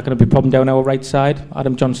is that going to be a problem down our right side?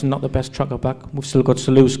 Adam Johnson not the best tracker back. We've still got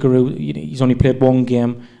Saluska, who he's only played one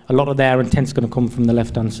game. A lot of their intent's going to come from the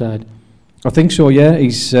left hand side. I think so. Yeah,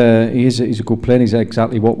 he's a good player. He's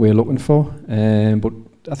exactly what we're looking for. But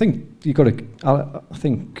I think I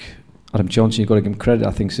think Adam Johnson, you've got to give him credit.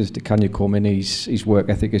 I think since Di Canio come in, his work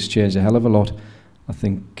ethic has changed a hell of a lot. I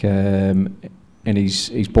think, and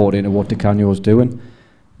he's bought into what Di Canio's doing.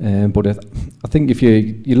 But I think if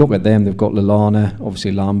you look at them, they've got Lallana,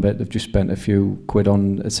 obviously Lambert. They've just spent a few quid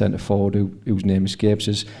on a centre forward whose name escapes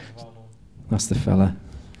us. That's the fella.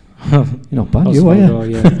 You're not bad, you are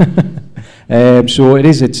you? Yeah. So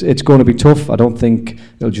it's going to be tough. I don't think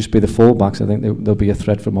it'll just be the full-backs. I think there'll be a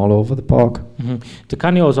threat from all over the park. Mm-hmm. Di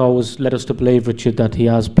Canio's always led us to believe, Richard, that he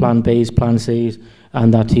has plan Bs, plan Cs,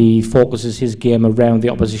 and that he focuses his game around the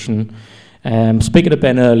opposition. Speaking of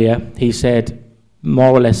Ben earlier, he said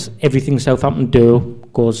more or less everything Southampton do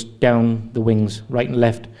goes down the wings, right and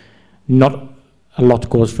left. Not a lot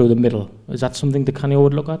goes through the middle. Is that something Di Canio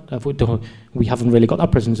would look at? We haven't really got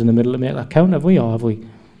that presence in the middle to make that count, have we? Or have we?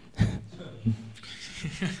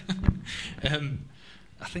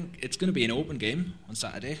 I think it's going to be an open game on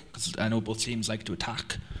Saturday, because I know both teams like to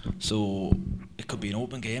attack, so it could be an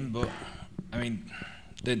open game. But I mean,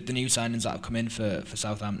 the new signings that have come in for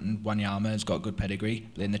Southampton, Wanyama has got a good pedigree,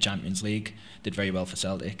 played in the Champions League, did very well for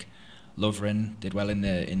Celtic. Lovren did well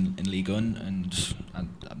in League One, and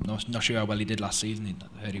I'm not sure how well he did last season.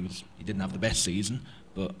 I heard he didn't have the best season,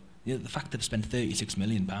 but the fact that they spent £36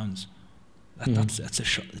 million,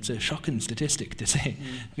 it's a shocking statistic to say.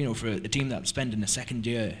 For a team that's spending a second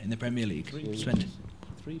year in the Premier League, spent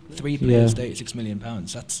three players £36 million.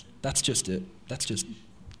 That's just.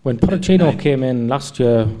 When Pochettino came in last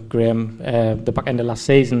year, Graham, the back end of last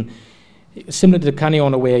season, similar to Di Canio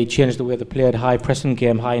in a way, he changed the way they played, high pressing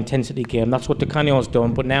game, high intensity game. That's what Di Canio's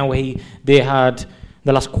done. But now they had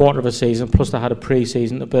the last quarter of a season, plus they had a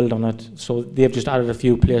pre-season to build on it. So they've just added a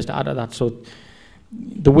few players to add to that. So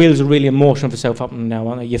the wheels are really in motion for Southampton now,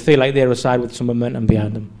 aren't they? You feel like they're a side with some momentum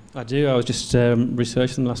behind them. I do. I was just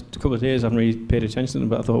researching the last couple of days. I haven't really paid attention to them,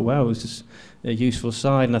 but I thought, wow, it was just a useful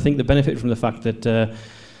side. And I think they benefit from the fact that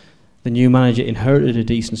the new manager inherited a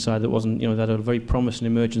decent side that wasn't, that had a very promising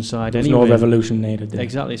emerging side. There's no revolution needed there.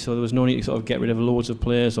 Exactly. So there was no need to sort of get rid of loads of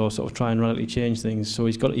players or sort of try and radically change things. So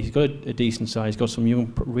he's got a decent side. He's got some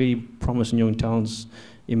young, really promising young talents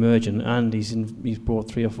emerging, and he's brought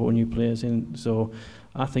 3 or 4 new players in. So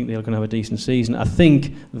I think they're going to have a decent season. I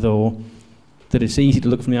think though that it's easy to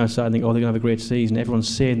look from the outside and think, oh, they're going to have a great season. Everyone's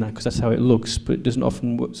saying that because that's how it looks, but it doesn't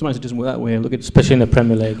often work. Sometimes it doesn't work that way. Especially in the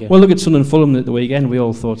Premier League. Yeah. Well, look at Sunderland Fulham the weekend. We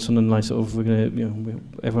all thought Sunderland, we're going to,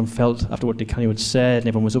 everyone felt after what Di Canio had said, and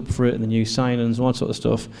everyone was up for it, and the new signings and all that sort of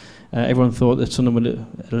stuff. Everyone thought that Sunderland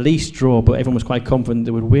would at least draw, but everyone was quite confident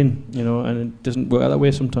they would win, and it doesn't work out that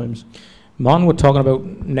way sometimes. Man, we're talking about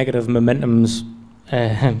negative momentums,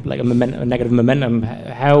 like a negative momentum.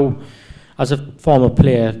 How, as a former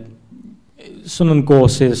player, Sunderland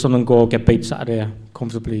go get beat Saturday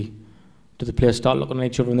comfortably. Do the players start looking at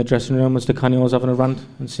each other in the dressing room as Di Canio's having a rant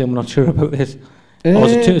and saying we're not sure about this? Or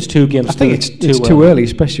is it's 2 games? I think it's too early,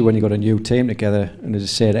 especially when you've got a new team together. And as I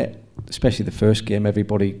said, especially the first game,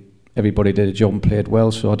 everybody everybody did a job and played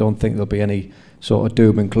well, so I don't think there'll be any sort of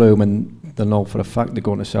doom and gloom, and they'll know for a fact they're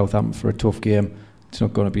going to Southampton for a tough game. It's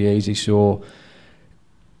not going to be easy, so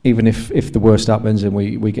even if the worst happens and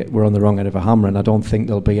we're on the wrong end of a hammer, and I don't think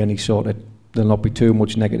there'll not be too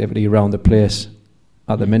much negativity around the place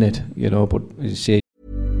at the minute, but as you say.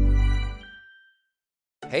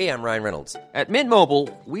 Hey, I'm Ryan Reynolds. At Mint Mobile,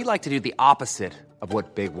 we like to do the opposite of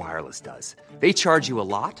what Big Wireless does. They charge you a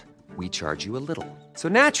lot, we charge you a little. So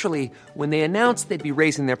naturally, when they announced they'd be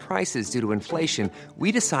raising their prices due to inflation,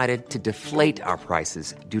 we decided to deflate our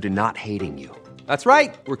prices due to not hating you. That's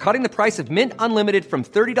right. We're cutting the price of Mint Unlimited from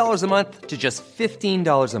 $30 a month to just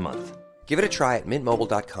 $15 a month. Give it a try at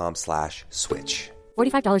mintmobile.com/switch.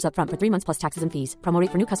 $45 up front for 3 months plus taxes and fees. Promo rate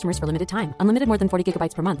for new customers for limited time. Unlimited more than 40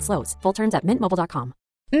 gigabytes per month slows. Full terms at mintmobile.com.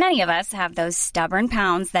 Many of us have those stubborn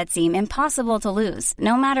pounds that seem impossible to lose,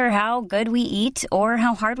 no matter how good we eat or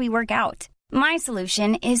how hard we work out. My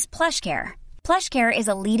solution is PlushCare. PlushCare is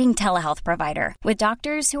a leading telehealth provider with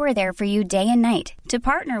doctors who are there for you day and night to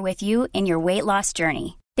partner with you in your weight loss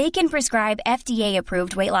journey. They can prescribe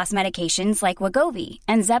FDA-approved weight loss medications like Wegovy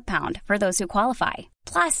and Zepbound for those who qualify.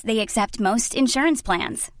 Plus, they accept most insurance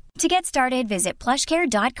plans. To get started, visit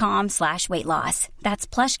plushcare.com/weightloss. That's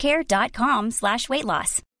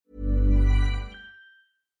plushcare.com/weightloss.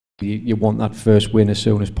 You want that first win as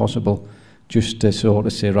soon as possible, just to sort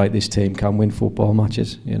of say, right, this team can win football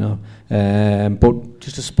matches, But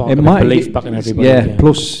just to spark a belief back in everybody. Yeah,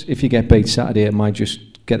 plus if you get beat Saturday, it might just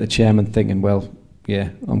get the chairman thinking, well, yeah,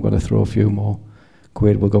 I'm going to throw a few more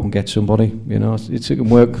quid, we'll go and get somebody, It can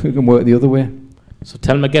work the other way. So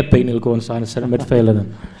tell him to get beaten, he'll go and sign a centre midfielder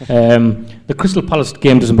then. The Crystal Palace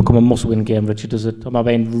game doesn't become a must-win game, Richard, does it? Am I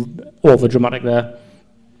being over-dramatic there?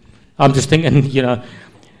 I'm just thinking, I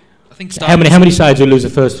think how many sides who lose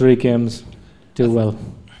the first 3 games do well?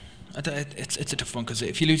 It's a tough one, because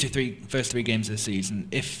if you lose your first three games of the season,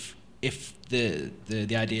 if the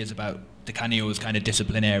idea is about Di Canio's kind of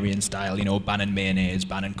disciplinarian style, banning mayonnaise,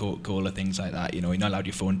 banning Coca-Cola, things like that, you're not allowed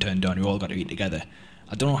your phone turned on, you all got to eat together.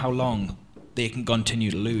 I don't know how long they can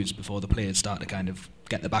continue to lose before the players start to kind of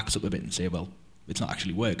get their backs up a bit and say, well, it's not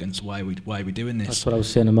actually working, so why are we doing this? That's what I was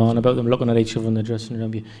saying to Martin about them looking at each other in the dressing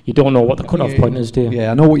room. You don't know what the cut-off point is, do you?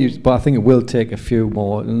 Yeah, I know but I think it will take a few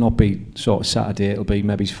more. It'll not be sort of Saturday, it'll be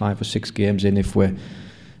maybe 5 or 6 games in. If we're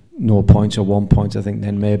no points or 1 point, I think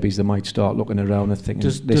then maybe they might start looking around and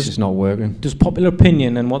thinking, this is not working. Does popular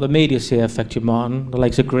opinion and what the media say affect you, Martin? The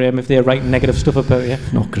likes of Graham, if they're writing negative stuff about you?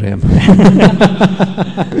 Not Graham.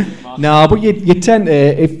 No, but you tend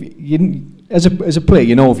to, as a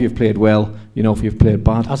player, if you've played well, if you've played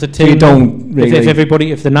bad. As a team, you don't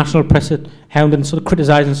really. If the national press are hounding, sort of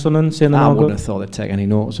criticising Sunderland, saying they're I not wouldn't good. have thought they'd take any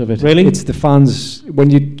notice of it. Really? It's the fans. When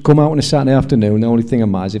you come out on a Saturday afternoon, the only thing that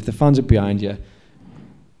matters, if the fans are behind you,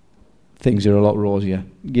 things are a lot rosier.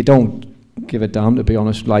 You don't give a damn, to be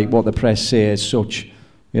honest, like what the press say as such.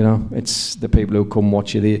 It's the people who come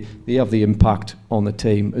watch you. They have the impact on the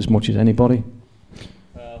team as much as anybody.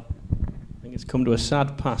 It's come to a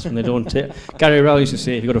sad pass when they don't take. Gary Rowell used to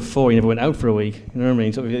say, if you got a 4, you never went out for a week. You know what I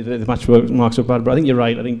mean? So the match marks are bad, but I think you're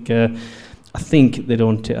right. I think they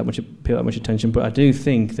don't pay that much attention. But I do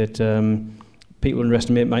think that people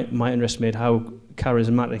might underestimate how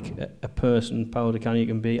charismatic a person Paolo Di Canio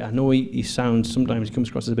can be. I know he sometimes he comes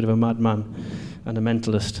across as a bit of a madman and a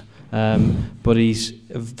mentalist, but he's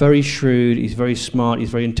very shrewd. He's very smart.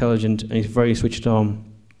 He's very intelligent, and he's very switched on.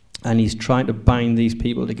 And he's trying to bind these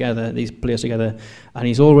people together, these players together, and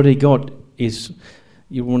he's already got his,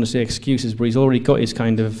 you want to say excuses, but he's already got his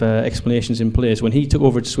kind of explanations in place. When he took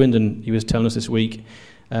over at Swindon, he was telling us this week,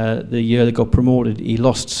 the year they got promoted, he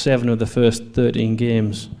lost 7 of the first 13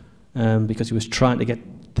 games because he was trying to get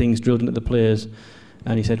things drilled into the players.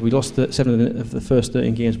 And he said, we lost 7 of the first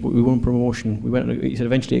 13 games, but we won promotion. He said,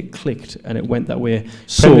 eventually it clicked, and it went that way.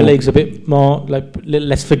 Premier League's a bit more,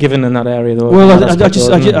 less forgiving in that area, though. Well,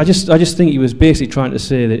 I just think he was basically trying to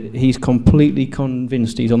say that he's completely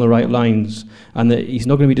convinced he's on the right lines, and that he's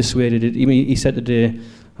not going to be dissuaded. He said today,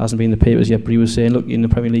 hasn't been in the papers yet, but he was saying, look, in the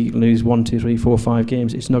Premier League, you lose 1, 2, 3, 4, 5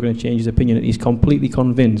 games, it's not going to change his opinion. He's completely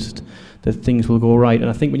convinced that things will go right. And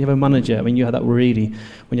I think when you have a manager, you had that really,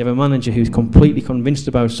 when you have a manager who's completely convinced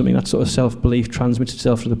about something, that sort of self-belief transmits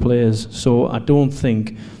itself to the players. So I don't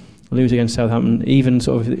think losing against Southampton, even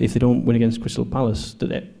sort of if they don't win against Crystal Palace,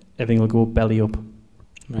 that everything will go belly up.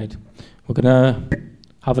 Right. We're going to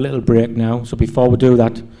have a little break now. So before we do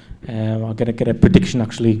that, I'm going to get a prediction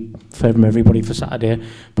actually from everybody for Saturday.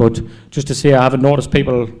 But just to say, I haven't noticed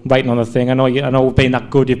people writing on the thing. I know we've been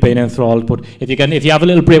that good, you've been enthralled. But if you have a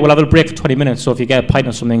little break, we'll have a break for 20 minutes. So if you get a pint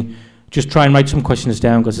or something, just try and write some questions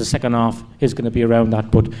down because the second half is going to be around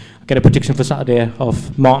that. But I get a prediction for Saturday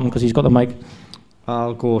of Martin because he's got the mic.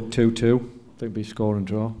 I'll go 2-2. I think it'll be score and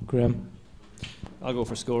draw. Graham. I'll go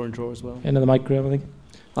for score and draw as well. End of the mic, Graham, I think.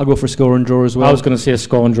 I'll go for score and draw as well. I was going to say a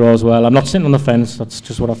score and draw as well. I'm not sitting on the fence. That's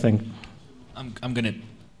just what I think. I'm going to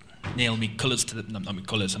nail me colours to the... No, not me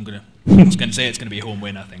colours. I'm going to say it's going to be a home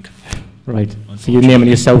win, I think. Right. So you're nailing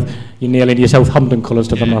your Southampton colours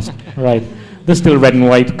to the mast. Right. They're still red and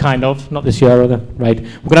white, kind of. Not this year, are they? Right. We're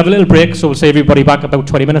going to have a little break, so we'll see everybody back about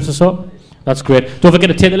 20 minutes or so. That's great. Don't forget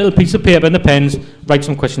to take a little piece of paper and the pens, write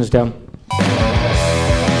some questions down.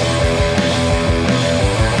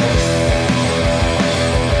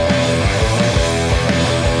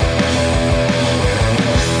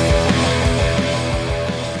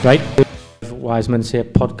 Right, Wiseman Say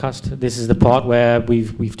podcast. This is the part where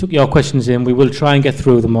we've took your questions in. We will try and get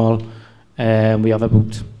through them all. We have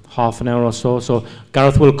about half an hour or so. So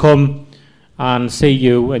Gareth will come and see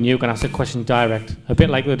you, and you can ask a question direct. A bit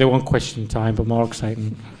like they do on Question Time, but more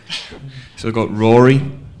exciting. So we've got Rory.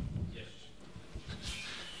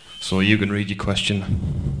 So you can read your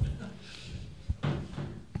question.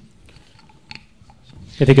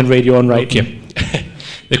 If you can read your own writing. Okay.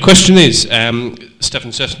 The question is,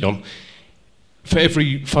 Stefan Sessegnon, for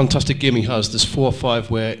every fantastic game he has, there's 4 or 5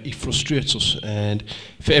 where he frustrates us, and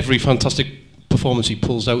for every fantastic performance he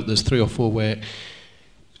pulls out, there's 3 or 4 where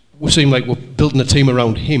we seem like we're building a team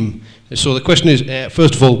around him. So the question is,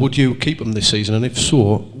 first of all, would you keep him this season, and if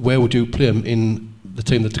so, where would you play him in the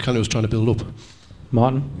team that Di Canio was trying to build up?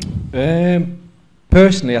 Martin?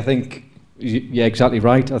 Personally, I think, yeah, exactly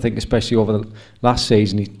right. I think especially over the last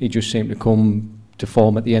season, he just seemed to come to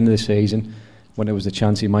form at the end of the season when there was a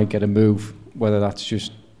chance he might get a move, whether that's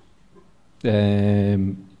just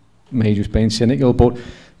me just being cynical, but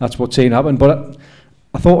that's what's seen happen. But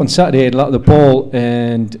I thought on Saturday a lot of the ball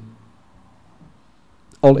and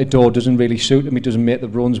Altidore doesn't really suit him. He doesn't make the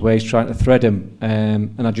runs where he's trying to thread him,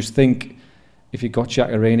 and I just think if you've got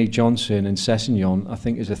Giaccherini, Johnson and Sessegnon, I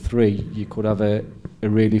think as a 3 you could have a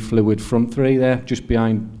really fluid front 3 there just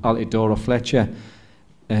behind Altidore or Fletcher,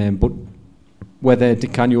 but whether Di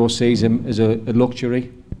Canio sees him as a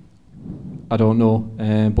luxury, I don't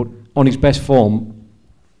know. But on his best form,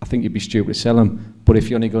 I think you'd be stupid to sell him. But if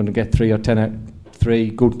you're only going to get 3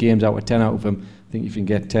 good games out of 10 out of him, I think if you can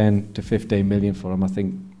get 10 to 15 million for him, I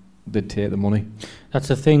think they'd take the money. That's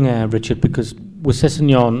the thing, Richard, because with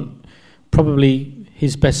Sessegnon, probably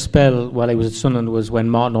his best spell while he was at Sunderland was when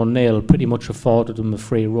Martin O'Neill pretty much afforded him a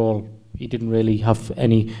free role. He didn't really have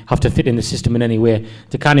to fit in the system in any way.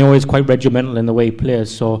 Di Canio is quite regimental in the way he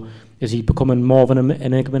plays, so is he becoming more of an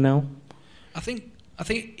enigma now? I think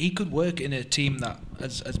he could work in a team that,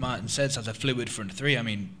 as Martin says, has a fluid front 3. I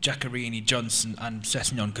mean, Giaccherini, Johnson and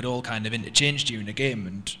Sessegnon could all kind of interchange during the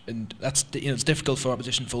game, and that's, it's difficult for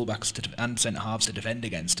opposition fullbacks and centre halves to defend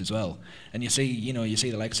against as well. And you see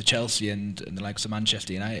the likes of Chelsea and the likes of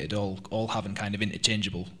Manchester United all having kind of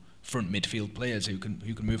interchangeable front midfield players who can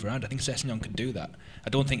move around. I think Sessegnon can do that. I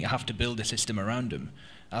don't think you have to build a system around him.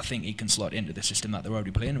 I think he can slot into the system that they're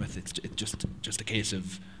already playing with. It's just a case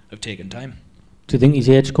of taking time. Do you think his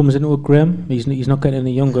age comes into it, Graham? He's not getting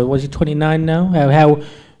any younger. Was he 29 now? How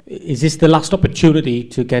is this the last opportunity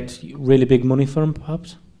to get really big money for him,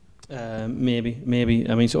 perhaps? Maybe.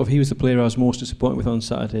 I mean, sort of, he was the player I was most disappointed with on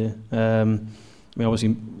Saturday. I mean,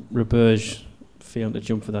 obviously, Roberge failing to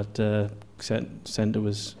jump for that centre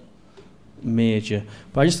was major.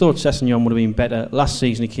 But I just thought Sessegnon would have been better. Last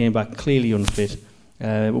season he came back clearly unfit.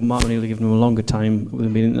 Martin O'Neill had given him a longer time with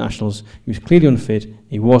him being internationals. He was clearly unfit.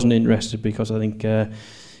 He wasn't interested because I think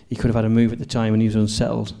he could have had a move at the time and he was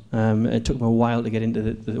unsettled. It took him a while to get into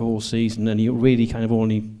the whole season, and he really kind of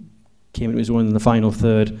only came into his own in the final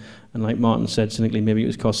third. And like Martin said cynically, maybe it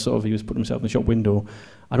was because sort of he was putting himself in the shop window.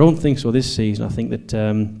 I don't think so this season. I think that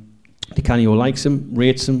Di Canio likes him,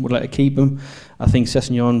 rates him, would like to keep him. I think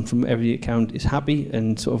Sessegnon, from every account, is happy,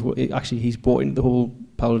 and sort of actually he's bought into the whole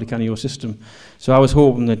Paolo Di Canio system. So I was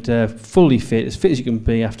hoping that fully fit as you can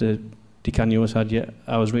be after Di Canio has had yet,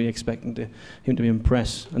 I was really expecting him to be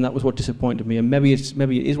impressed, and that was what disappointed me. And maybe it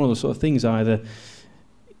is one of those sort of things, either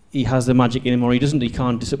he has the magic in him or he doesn't. He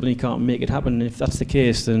can't discipline, he can't make it happen. And if that's the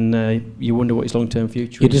case, then you wonder what his long-term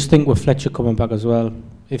future is. You just think with Fletcher coming back as well,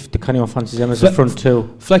 if Di Canio fancies him as a front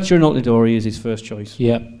 2. Fletcher and Altidore is his first choice.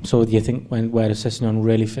 Yeah, so do you think where does Sessegnon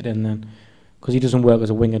really fit in then? Because he doesn't work as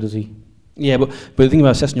a winger, does he? Yeah, but the thing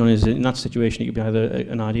about Sessegnon is in that situation he could be either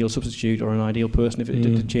an ideal substitute or an ideal person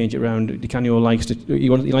to change it around. Di Canio likes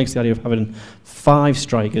the idea of having 5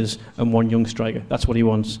 strikers and 1 young striker. That's what he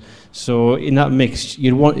wants. So in that mix,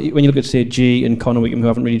 you'd want, when you look at say G and Conor Wickham, who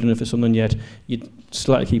haven't really done it for Sunderland yet,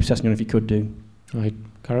 still like to keep Sessegnon if you could do. Right,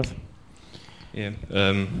 Gareth? Yeah. Do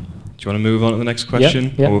you want to move on to the next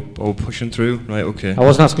question? Yeah. Or pushing through? Right, okay. I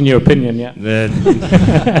wasn't asking your opinion yet.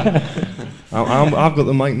 I've got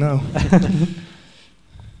the mic now.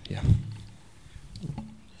 Yeah.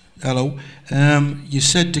 Hello. You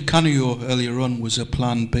said Di Canio earlier on was a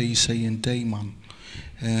plan B, C and D man.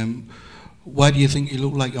 Why do you think he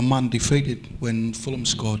looked like a man defeated when Fulham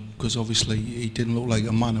scored? Because obviously he didn't look like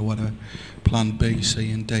a man who had a plan B, C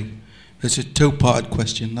and D. It's a two-parted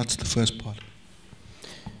question. That's the first part.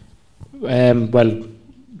 Well,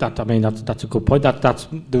 that's a good point. That's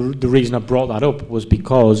the reason I brought that up was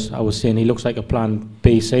because I was saying he looks like a plan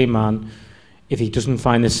B, C man. If he doesn't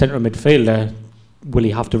find the centre midfielder, will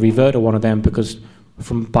he have to revert to one of them? Because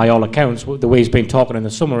by all accounts, the way he's been talking in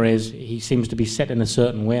the summer is he seems to be set in a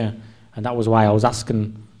certain way. And that was why I was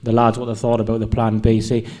asking the lads what they thought about the plan B,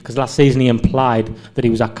 C. Because last season he implied that he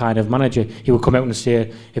was that kind of manager. He would come out and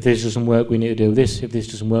say, if this doesn't work, we need to do this. If this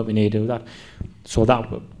doesn't work, we need to do that. So that,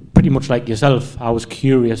 pretty much like yourself, I was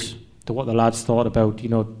curious to what the lads thought about,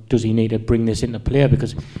 does he need to bring this into play?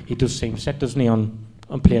 Because he does seem set, doesn't he, on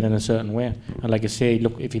playing in a certain way. And like I say,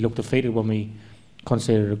 if he looked defeated when we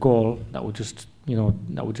conceded a goal, that would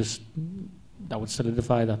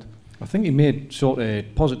solidify that. I think he made sort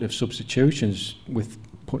of positive substitutions with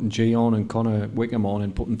putting G on and Connor Wickham on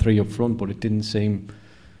and putting 3 up front, but it didn't seem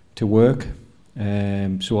to work.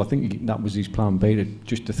 So I think that was his plan B,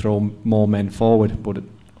 just to throw more men forward, but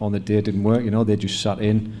on the day it didn't work. They just sat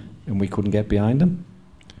in and we couldn't get behind them.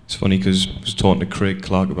 It's funny because I was talking to Craig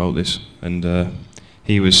Clark about this, and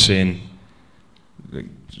he was saying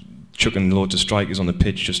chucking loads of strikers on the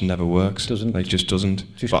pitch just never works. Just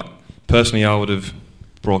doesn't. But personally, I would have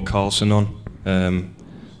brought Carlson on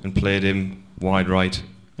and played him wide right.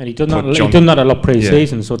 And he done that a lot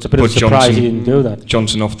pre-season, so it's a bit of a surprise he didn't do that.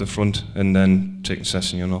 Johnson off the front and then taking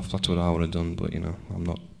Sessegnon off. That's what I would have done, but I'm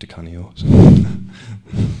not Di Canio. So.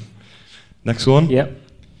 Next one. Yep.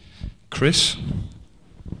 Chris.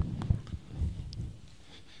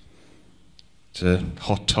 It's a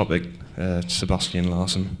hot topic. Sebastian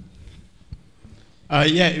Larsson.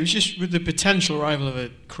 Yeah, it was just with the potential arrival of a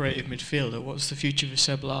creative midfielder. What's the future for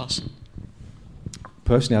Seb Larsson?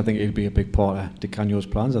 Personally, I think he'll be a big part of Di Canio's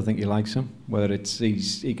plans. I think he likes him. Whether it's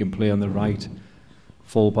he can play on the right,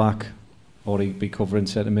 full back, or he'd be covering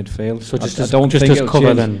centre midfield. So just as cover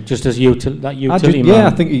change. Then, just as utility man. Yeah, I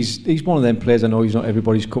think he's one of them players. I know he's not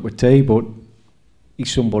everybody's cup of tea, but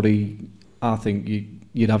he's somebody I think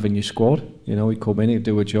you'd have in your squad. He'd come in, he'd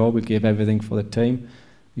do a job, he'd give everything for the team.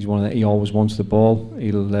 He's one that he always wants the ball.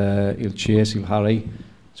 He'll chase, he'll harry.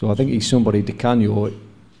 So I think he's somebody Di Canio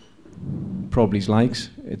probably likes.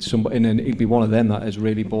 It's somebody, and he'll be one of them that has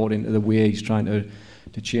really bought into the way he's trying to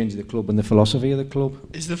change the club and the philosophy of the club.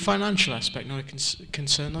 Is the financial aspect not a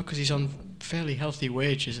concern though? Because he's on fairly healthy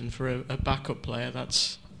wages, and for a backup player,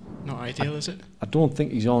 that's not ideal, is it? I don't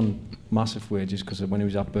think he's on massive wages, because when he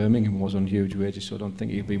was at Birmingham, he was on huge wages. So I don't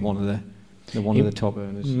think he'll be one of the top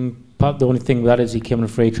earners. But the only thing with that is he came on a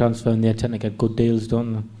free transfer, and they tend to get good deals,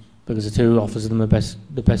 don't they? Because the two offers them the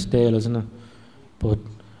best deal, isn't it? But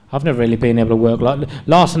I've never really been able to work.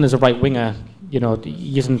 Larsson is a right winger.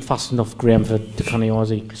 He isn't fast enough, Graham, for Di Canio, is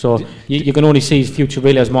he? So you can only see his future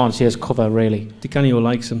really as Martin says cover, really. Di Canio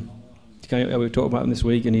likes him. We were talking about him this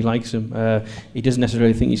week, and he likes him. He doesn't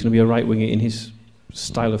necessarily think he's going to be a right winger in his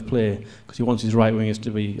style of play, because he wants his wingers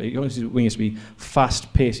to be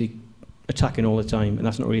fast, pacey, attacking all the time, and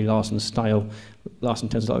that's not really Larsson's style. Larsson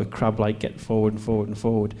tends to like a crab-like get forward and forward and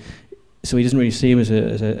forward. So he doesn't really see him as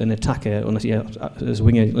an attacker unless he as a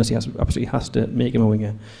winger, unless he absolutely has to make him a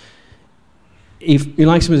winger. He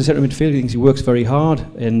likes him as a centre midfielder. He thinks he works very hard,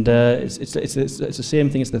 and it's the same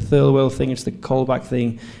thing. It's the Thirlwell thing. It's the callback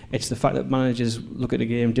thing. It's the fact that managers look at the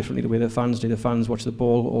game differently the way the fans do. The fans watch the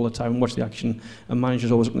ball all the time, watch the action, and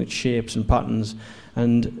managers always looking at shapes and patterns.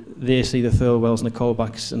 And they see the Thirlwells and the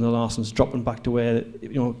callbacks and the Larssons dropping back to where,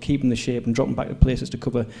 keeping the shape and dropping back to places to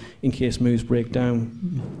cover in case moves break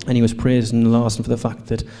down. And he was praising Larsson for the fact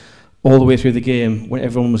that all the way through the game, when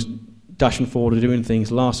everyone was dashing forward and doing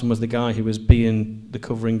things, Larsson was the guy who was being the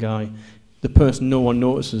covering guy, the person no one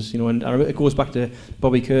notices. And it goes back to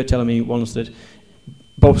Bobby Kerr telling me once that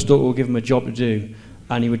Bob Stoker would give him a job to do,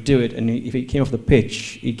 and he would do it, and if he came off the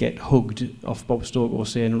pitch, he'd get hugged off Bob Stoker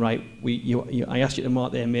saying, right, I asked you to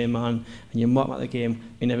mark their main man, and you mark the game,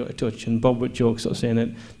 you never got a touch. And Bob would joke, sort of saying that,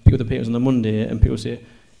 pick up the papers on the Monday, and people say,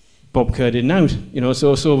 Bob Kerr didn't out.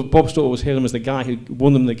 So Bob Stoker was hailing him as the guy who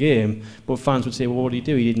won them the game, but fans would say, well, what did he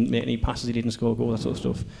do? He didn't make any passes, he didn't score a goal, that sort of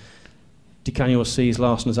stuff. Di Canio sees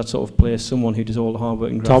Larson as that sort of player, someone who does all the hard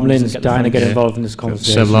work and Tom Lynn's dying to get involved in this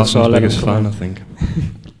conversation. Seb Larson's biggest fan, I think.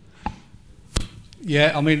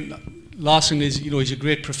 Yeah, I mean, Larson is, he's a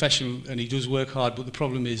great professional and he does work hard, but the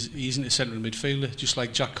problem is he isn't a central midfielder, just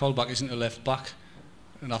like Jack Colback isn't a left back.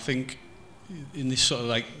 And I think in this sort of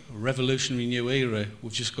like revolutionary new era,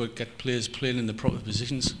 we've just got to get players playing in the proper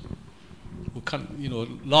positions. We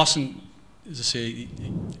can't, Larson, as I say,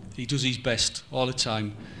 he does his best all the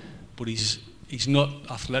time, but he's not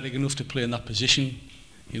athletic enough to play in that position.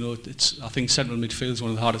 I think central midfield is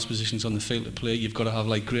one of the hardest positions on the field to play. You've got to have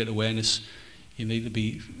like great awareness. You need to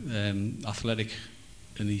be athletic,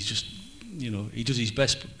 and he's just, he does his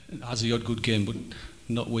best, has the odd good game, but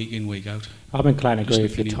not week in, week out. I'm inclined to agree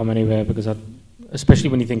with you, Tom, anyway, because especially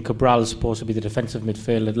when you think Cabral is supposed to be the defensive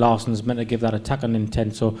midfielder, Larson's meant to give that attacking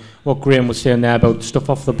intent. So what Graham was saying there about stuff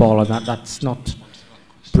off the ball, and that's not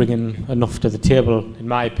bringing enough to the table, in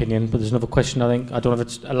my opinion. But there's another question, I think. I don't know if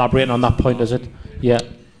it's elaborating on that point, is it? Yeah.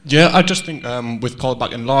 Yeah, I just think with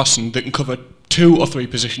Colback and Larson, they can cover 2 or 3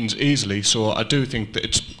 positions easily. So I do think that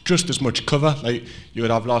it's just as much cover. Like you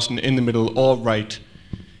would have Larson in the middle or right.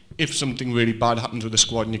 If something really bad happens with the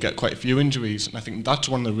squad and you get quite a few injuries, and I think that's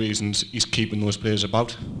one of the reasons he's keeping those players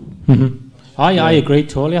about. Mm-hmm. I agree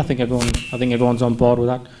totally. I think everyone's on board with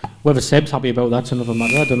that. Whether Seb's happy about that's another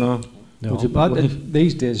matter. I don't know. No,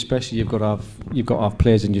 these days, especially, you've got to have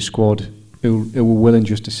players in your squad who are willing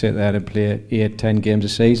just to sit there and play 8-10 games a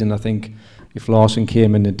season. I think if Larson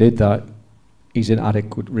came in and did that, he's an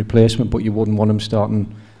adequate replacement, but you wouldn't want him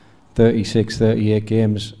starting 36, 38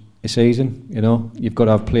 games a season. You've got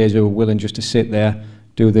to have players who are willing just to sit there,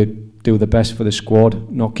 do the best for the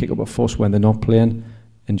squad, not kick up a fuss when they're not playing,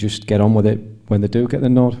 and just get on with it when they do get the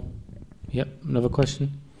nod. Yep. Another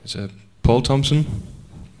question. Is it Paul Thompson?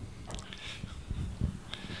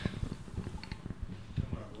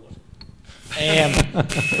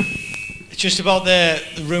 It's just about the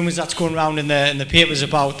rumours that's going around in the papers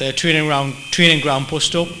about the training ground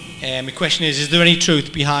bust up. My question is there any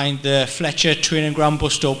truth behind the Fletcher training ground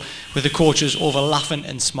bust up with the coaches over laughing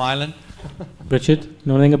and smiling? Richard,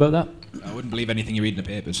 know anything about that? I wouldn't believe anything you read in the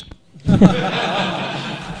papers.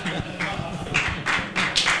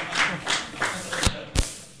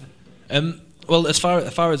 Well, as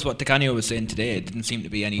far as what Di Canio was saying today, it didn't seem to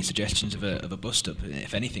be any suggestions of a bust-up.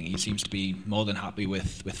 If anything, he seems to be more than happy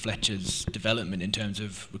with Fletcher's development in terms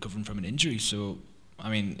of recovering from an injury. So, I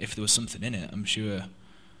mean, if there was something in it, I'm sure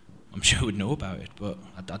we'd know about it, but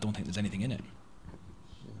I don't think there's anything in it.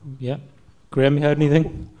 Yeah. Graham, you heard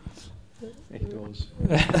anything? It does.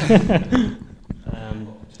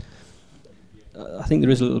 I think there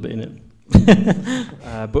is a little bit in it.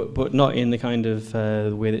 But not in the kind of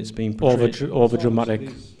way that it's been portrayed. Over dramatic.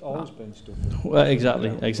 Well, exactly.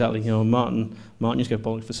 Martin used to get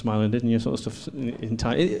bollocked for smiling, didn't you? Sort of stuff in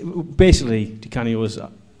time. Basically, Di Canio's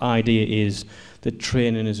idea is that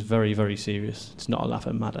training is very, very serious. It's not a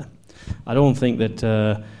laughing matter. I don't think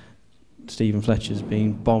that Stephen Fletcher's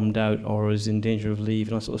been bombed out or is in danger of leave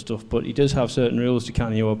and that sort of stuff. But he does have certain rules, Di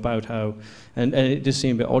Canio, about how, and it does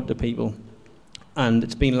seem a bit odd to people. And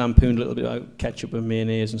it's been lampooned a little bit about ketchup and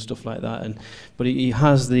mayonnaise and stuff like that. But he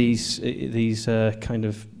has these kind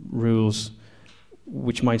of rules,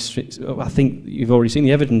 which might. I think you've already seen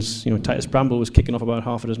the evidence. Titus Bramble was kicking off about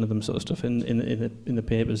half a dozen of them sort of stuff in the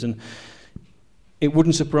papers, and it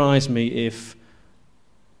wouldn't surprise me if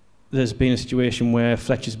there's been a situation where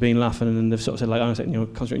Fletcher's been laughing and they've sort of said, like, I said,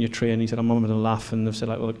 concentrate on your training. He said, I'm not going to laugh. And they've said,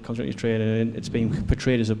 like, well, concentrate on your training. And it's been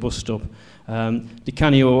portrayed as a bust-up. Di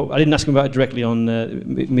Canio, I didn't ask him about it directly on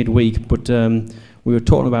midweek, but we were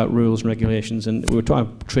talking about rules and regulations, and we were talking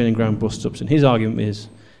about training ground bust-ups. And his argument is,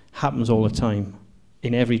 happens all the time.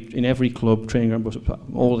 In every club, training ground bust-ups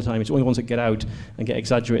all the time. It's only ones that get out and get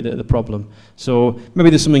exaggerated at the problem. So maybe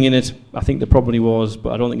there's something in it. I think there probably was,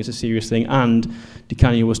 but I don't think it's a serious thing. And Di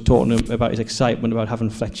Canio was talking about his excitement about having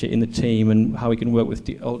Fletcher in the team and how he can work with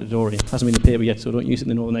Altidore. It hasn't been in the paper yet, so don't use it in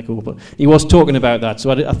the Northern Echo. But he was talking about that. So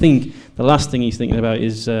I think the last thing he's thinking about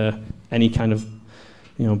is any kind of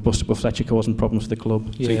bust up with Fletcher causing problems for the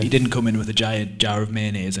club. So he didn't come in with a giant jar of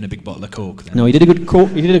mayonnaise and a big bottle of Coke then? No, he did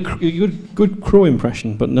a good Crow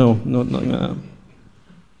impression, but no, nothing like that.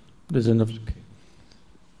 There's enough.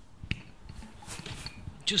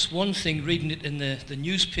 Just one thing, reading it in the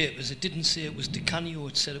newspapers, it didn't say it was Di Canio,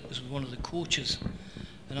 it said it was one of the coaches.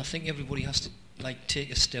 And I think everybody has to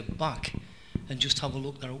take a step back and just have a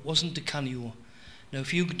look there. It wasn't Di Canio. Now,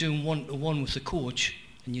 if you're doing one-to-one with the coach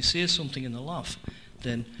and you say something in the laugh,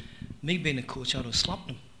 then me being a coach, I'd have slapped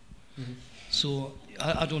him. Mm-hmm. So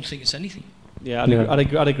I don't think it's anything. Yeah,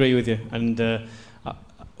 I'd agree with you. And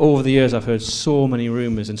over the years I've heard so many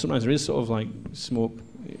rumours, and sometimes there is sort of like smoke,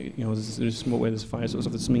 there's smoke where there's fire, sort of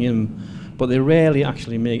stuff that's coming in, but they rarely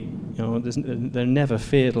actually make, they're never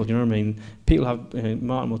fatal, you know what I mean? People have,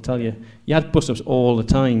 Martin will tell you, you had bust-ups all the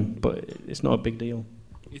time, but it's not a big deal.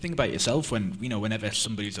 You think about yourself when, whenever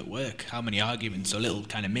somebody's at work, how many arguments or little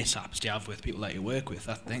kind of mishaps do you have with people that you work with?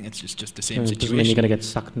 I think it's just the same situation. Doesn't mean you're going to get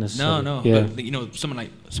sacked necessarily. No, yeah. But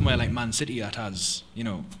somewhere like Man City that has,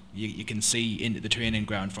 you can see into the training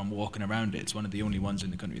ground from walking around it. It's one of the only ones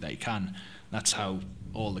in the country that you can. That's how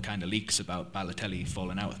all the kind of leaks about Balotelli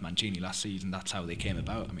falling out with Mancini last season, that's how they came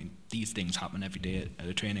about. I mean, these things happen every day at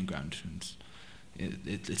a training ground, and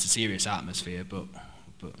it's a serious atmosphere, but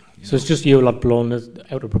so it's just you lot blown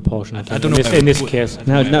out of proportion. I don't know in this case.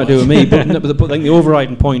 No, not do with me. But the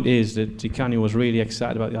overriding point is that Di Canio was really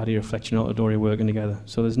excited about the idea of Fletcher and Altidore working together.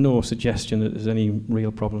 So there's no suggestion that there's any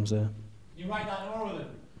real problems there. You write that in order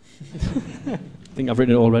then? I think I've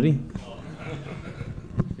written it already.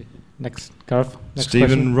 Next, Gareth. Next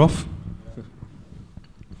Stephen question. Ruff.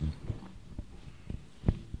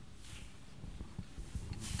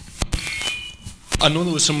 I know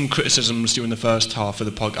there was some criticisms during the first half of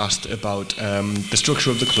the podcast about the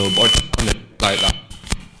structure of the club, or like that,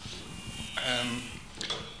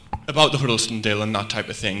 about the Huddleston deal and that type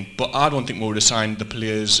of thing. But I don't think we would have signed the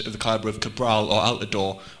players of the calibre of Cabral or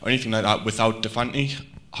Altidore or anything like that without Defanti.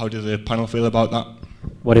 How do the panel feel about that?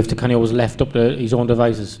 What if Di Canio was left up to his own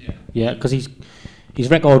devices? Yeah, because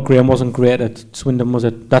his record, Graham, wasn't great at Swindon, was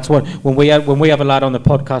it? That's what when we have a lad on the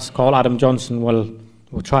podcast called Adam Johnson. Well,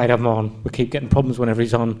 we'll try to have him on. We keep getting problems whenever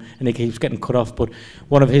he's on, and he keeps getting cut off. But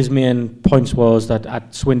one of his main points was that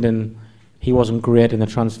at Swindon, he wasn't great in the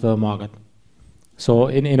transfer market. So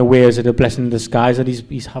in a way, is it a blessing in disguise that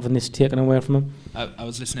he's having this taken away from him? I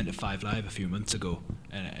was listening to 5 Live a few months ago,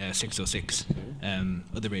 606.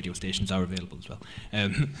 Other radio stations are available as well.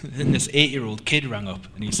 And this 8-year-old kid rang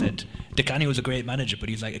up and he said, Di Canio was a great manager, but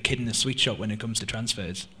he's like a kid in a sweet shop when it comes to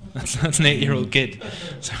transfers. That's an 8-year-old kid.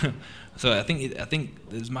 So I think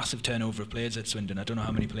there's massive turnover of players at Swindon. I don't know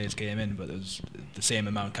how many players came in, but there's the same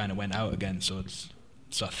amount kind of went out again. So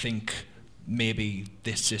I think maybe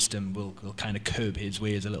this system will kind of curb his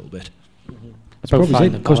ways a little bit. It's probably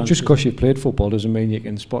just because you've played football doesn't mean you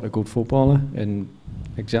can spot a good footballer. And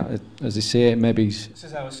exactly as they say, maybe he's. This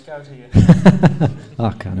is our scout here. I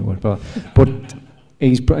can't know what, but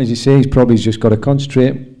he's, as you say, he's probably just got to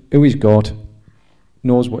concentrate who he's got,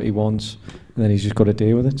 knows what he wants, and then he's just got to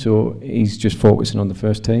deal with it. So he's just focusing on the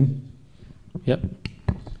first team. Yep.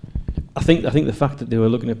 I think the fact that they were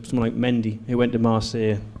looking at someone like Mendy, who went to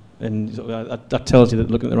Marseille, and that tells you that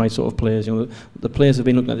they're looking at the right sort of players. The players have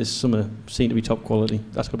been looking at this summer seem to be top quality.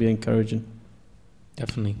 That's going to be encouraging.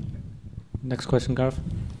 Definitely. Next question, Gareth.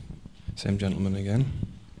 Same gentleman again.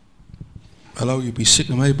 Hello, you'd be sick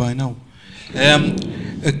of me by now.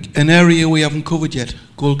 An area we haven't covered yet,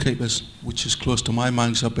 goalkeepers, which is close to my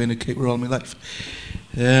mind because I've been a keeper all my life.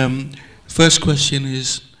 First question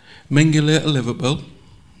is, Mingulay to Liverpool,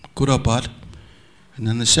 good or bad? And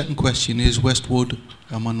then the second question is, Westwood,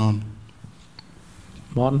 am I none?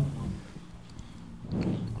 Martin?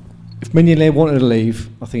 If Mignolet wanted to leave,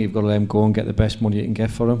 I think you've got to let him go and get the best money you can get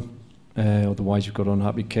for him. Otherwise you've got an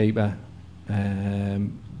unhappy keeper.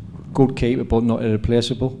 Good keeper but not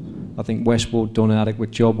irreplaceable. I think Westwood done an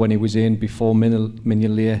adequate job when he was in before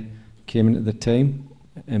Mignolet came into the team,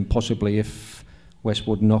 and possibly if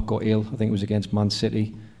Westwood not got ill, I think it was against Man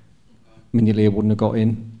City, Mignolet wouldn't have got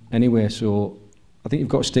in anyway. So I think you've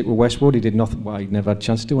got to stick with Westwood. He did nothing. Well, he never had a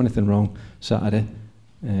chance to do anything wrong Saturday.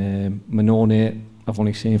 Manone, I've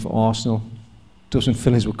only seen for Arsenal, doesn't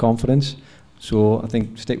fill us with confidence. So I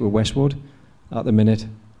think stick with Westwood at the minute.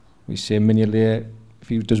 We say Mignolet, if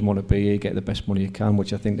he doesn't want to be here, get the best money he can,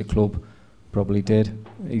 which I think the club probably did.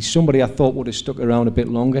 He's somebody I thought would have stuck around a bit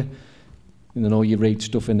longer. You know, you read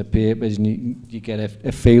stuff in the papers and you get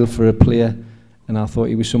a feel for a player, and I thought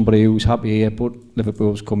he was somebody who was happy here, but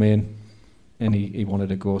Liverpool's come in and he wanted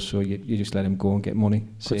to go, so you just let him go and get money.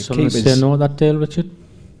 Could someone say no to that deal, Richard?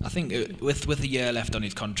 I think with a year left on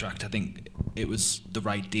his contract, I think it was the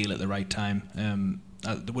right deal at the right time.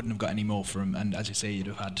 They wouldn't have got any more for him, and as you say, you'd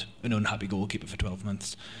have had an unhappy goalkeeper for 12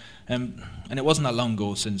 months. And it wasn't that long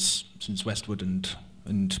ago since Westwood and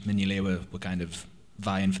Mignolet were kind of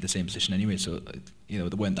vying for the same position anyway, so they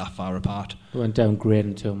weren't that far apart. They weren't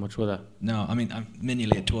downgrading too much, were they? No, I mean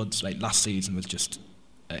Mignolet towards last season was just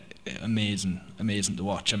amazing to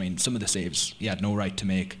watch. I mean, some of the saves he had no right to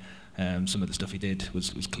make. Some of the stuff he did was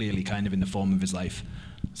clearly kind of in the form of his life.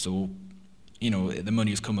 So, the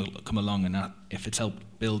money's come along, and that, if it's helped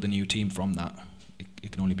build a new team from that,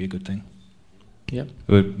 it can only be a good thing. Yep.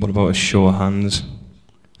 What about a show of hands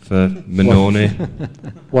for Manone.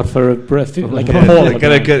 What for like a poll?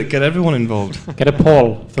 Get everyone involved. Get a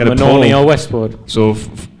poll for Manone or Westwood. So,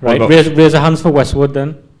 right, raise a hands for Westwood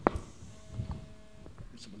then.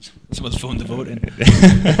 Someone's phoned the vote in.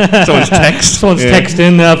 Someone's text. Someone's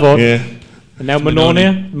texting their vote. Yeah. And now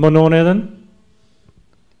Manone then.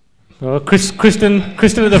 Oh, Kristen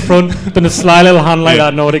at the front, done a sly little hand like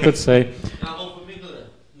that. Nobody could say.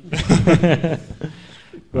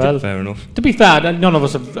 Well, fair enough. To be fair, none of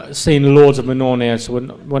us have seen loads of Manone, so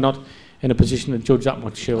we're not in a position to judge that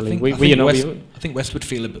much. Surely, I think West would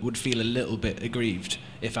feel a little bit aggrieved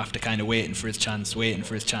if, after kind of waiting for his chance,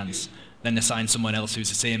 then they sign someone else who's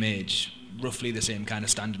the same age, roughly the same kind of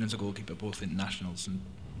standing as a goalkeeper, both internationals and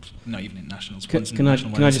not even internationals. Can I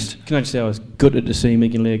just say I was gutted to see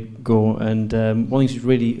McGinley go, and one thing that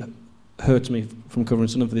really hurts me from covering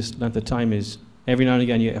some of this length of time is every now and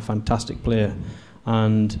again you get a fantastic player,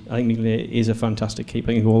 and I think McGinley is a fantastic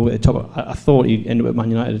keeper. He can go all the way to the top. I thought he'd end up at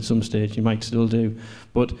Man United at some stage. He might still do,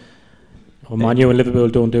 but. Man U and Liverpool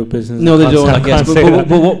don't do business. No, they don't. I guess. But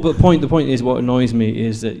the point is, what annoys me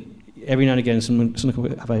is that every now and again someone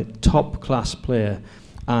could have a top class player,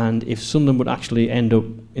 and if Sunderland would actually end up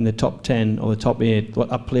in the top 10 or the top 8,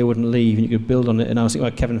 that player wouldn't leave and you could build on it. And I was thinking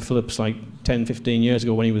about Kevin Phillips like 10-15 years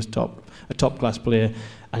ago when he was a top class player,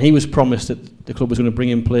 and he was promised that the club was going to bring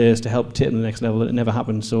in players to help take him to the next level, and it never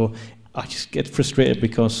happened. So I just get frustrated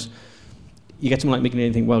because you get someone like McGinley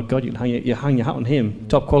and think, well, God, you hang your hat on him,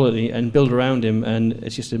 top quality, and build around him, and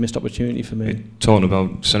it's just a missed opportunity for me. Talking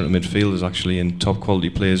about central midfielders actually and top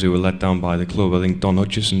quality players who were let down by the club, I think Don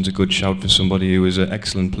Hutchison's a good shout for somebody who was an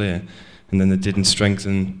excellent player, and then they didn't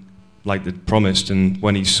strengthen like they promised, and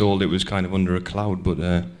when he sold it was kind of under a cloud. But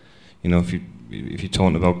if you're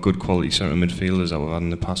talking about good quality central midfielders that we've had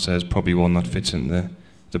in the past, there's probably one that fits in the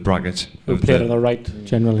bracket. Who played on the right,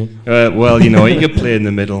 generally? Well, you could play in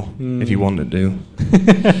the middle if you wanted to.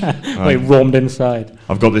 Like roamed inside.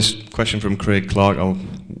 I've got this question from Craig Clark. I'll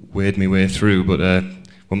wade my way through, but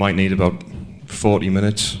we might need about 40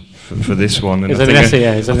 minutes for this one. And I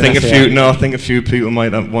think a few people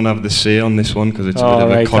might want to have the say on this one because it's a bit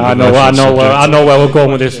of a controversial subject. I know where we're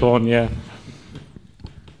going with this one. Yeah.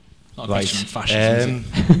 Right.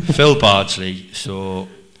 Phil Bardsley. So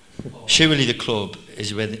surely the club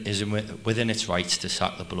is within its rights to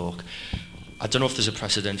sack the bloke. I don't know if there's a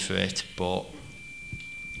precedent for it, but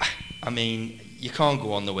I mean, you can't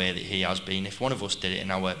go on the way that he has been. If one of us did it in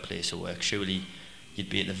our place of work, surely you'd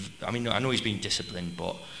be at the... I mean, I know he's been disciplined,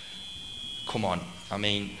 but come on. I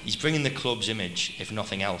mean, he's bringing the club's image, if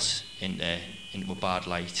nothing else, into a bad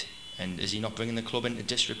light. And is he not bringing the club into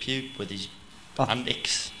disrepute with his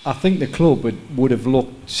antics? I think the club would have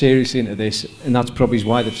looked seriously into this, and that's probably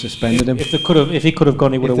why they've suspended him. If he could have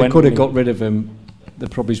gone, he would have went. If they could have got rid of him, they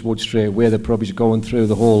probably would straight away. They're probably going through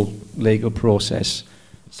the whole legal process.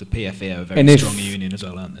 It's the PFA are a very strong union as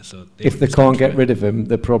well, aren't they? So if they can't get rid of him,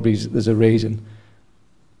 there's a reason.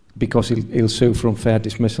 Because he'll sue for unfair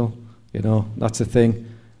dismissal. That's the thing.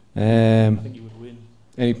 I think he would win.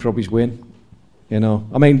 And he'd probably win.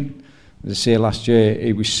 I mean, as I say, last year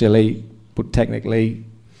he was silly, but technically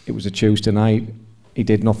it was a Tuesday night. He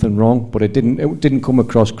did nothing wrong, but it didn't come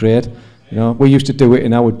across great. We used to do it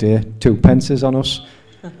in our day, 2 pences on us.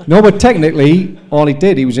 No, but technically, all he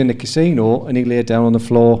did, he was in the casino and he lay down on the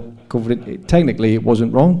floor, covered it. Technically, it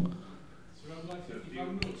wasn't wrong.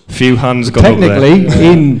 Few hands got up there.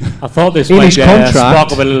 Technically, I thought this in might his contract,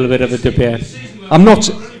 spark up a little bit of a debate. I'm not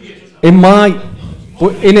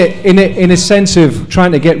but in a sense of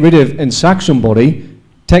trying to get rid of and sack somebody.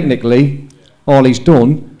 Technically, all he's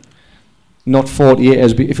done, not 48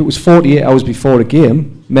 hours. If it was 48 hours before a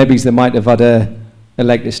game, maybe they might have had a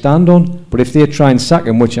leg to stand on. But if they try and sack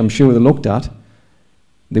him, which I'm sure they looked at,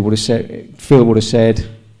 they would have said, Phil would have said,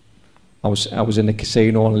 I was in the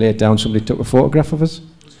casino and laid down. Somebody took a photograph of us.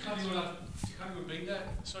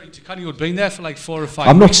 Ticanio had been there for like 4 or 5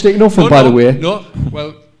 I'm weeks. not sticking up for him, by the way. No,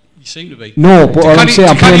 well, you seem to be. No, but I'm saying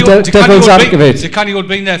I'm playing devil's advocate. Ticanio had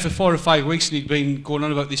been there for 4 or 5 weeks and he'd been going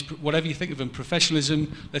on about this, whatever you think of him,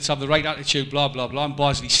 professionalism, let's have the right attitude, blah, blah, blah. And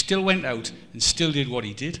Bardsley still went out and still did what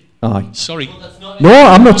he did. Aye. Sorry. No,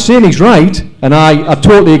 I'm not saying he's right. And I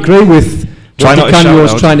totally agree with what Ticanio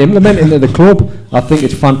is trying to implement into the club. I think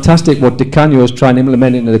it's fantastic what Ticanio is trying to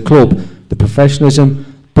implement into the club, the professionalism.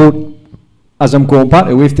 But as I'm going back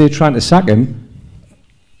to, if they're trying to sack him,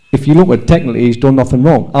 if you look at technically, he's done nothing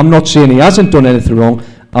wrong. I'm not saying he hasn't done anything wrong.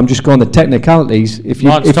 I'm just going the technicalities. If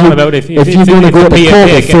you're going to go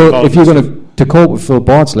to court with Phil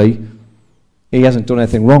Bardsley, he hasn't done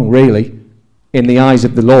anything wrong, really, in the eyes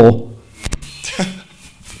of the law.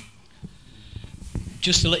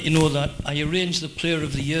 just to let you know that I arrange the Player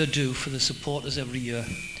of the Year do for the supporters every year,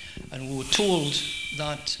 and we were told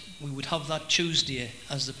that we would have that Tuesday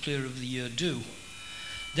as the Player of the Year do.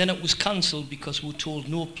 Then it was cancelled because we were told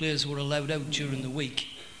no players were allowed out during the week.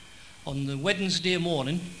 On the Wednesday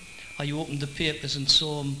morning, I opened the papers and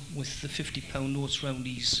saw him with the £50 notes round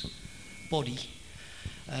his body.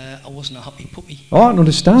 I wasn't a happy puppy. Oh, I don't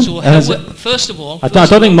understand. So, first of all, I don't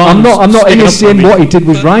think I'm not here saying what he did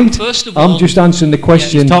was right. First of all, I'm just answering the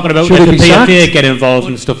question. He's talking about should the he be sacked? PFA get involved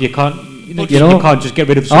and stuff. You can't, you can't just get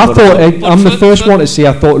rid of I someone. thought I'm the first one to say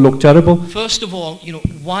I thought it looked terrible. First of all,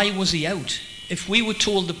 why was he out? If we were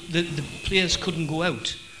told the players couldn't go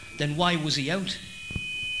out, then why was he out?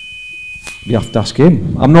 You have to ask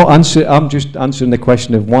him. I'm not answering. I'm just answering the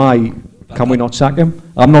question of why can we not sack him.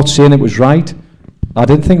 I'm not saying it was right. I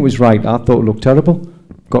didn't think it was right. I thought it looked terrible.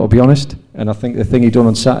 Got to be honest. And I think the thing he done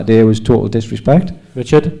on Saturday was total disrespect.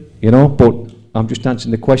 Richard, but I'm just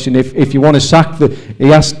answering the question. If you want to sack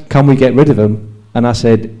he asked, can we get rid of him? And I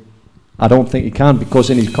said, I don't think he can, because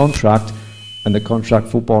in his contract, and the contract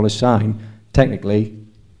footballers sign, technically,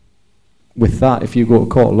 with that, if you go to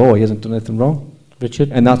court of law, he hasn't done anything wrong.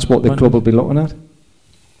 Richard, and that's what the club will be looking at.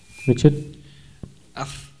 Richard, I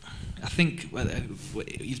think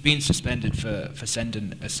he's been suspended for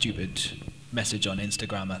sending a stupid message on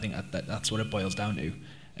Instagram. I think that's what it boils down to,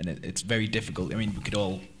 and it's very difficult. I mean, we could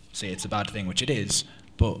all say it's a bad thing, which it is,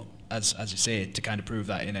 but as you say, to kind of prove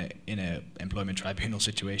that in a employment tribunal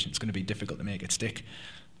situation, it's going to be difficult to make it stick.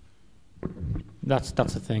 That's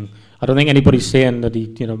the thing. I don't think anybody's saying that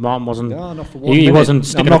Martin wasn't. No, not for 1 he minute. wasn't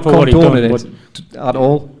sticking I'm up not for what he done condoning it at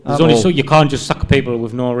all. There's only so you can't just sack people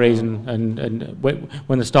with no reason, and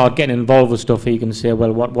when they start getting involved with stuff, he can say,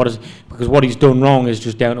 well, what is, because what he's done wrong is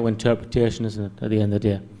just down to interpretation, isn't it? At the end of the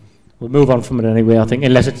day, we'll move on from it anyway. I think,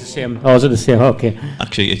 unless it's the same. Oh, is it the same? Okay.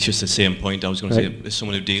 Actually, it's just the same point. I was going to say, as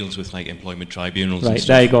someone who deals with like employment tribunals. Right, and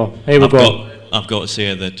stuff, there you go. Here we go. I've got to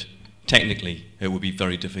say that technically it would be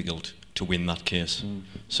very difficult to win that case.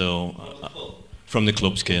 So, from the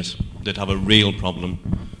club's case, they'd have a real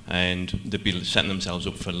problem, and they'd be setting themselves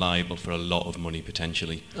up for liable for a lot of money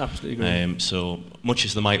potentially. Absolutely agree. So, much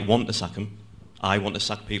as they might want to sack him, I want to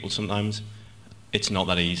sack people sometimes. It's not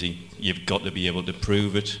that easy. You've got to be able to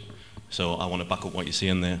prove it. So, I want to back up what you're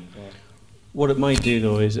saying there. What it might do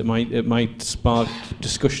though is it might spark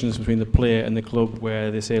discussions between the player and the club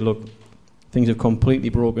where they say, look, things have completely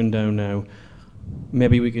broken down now.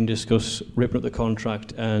 Maybe we can discuss ripping up the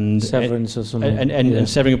contract and severance or something, and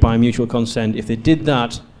severing it by mutual consent. If they did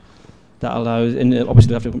that, that allows, and obviously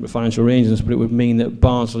they have to come up with financial arrangements, but it would mean that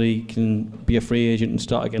Barnsley can be a free agent and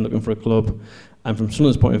start again looking for a club. And from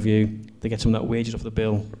Sunderland's point of view, they get some of that wages off the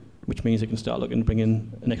bill, which means they can start looking to bring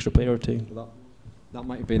in an extra player or two. That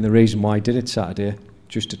might have been the reason why I did it Saturday,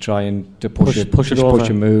 just to try and push it over. Push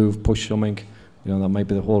a move, push something. That might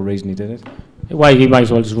be the whole reason he did it. Why, he might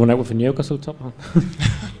as well just run out with a Newcastle top man.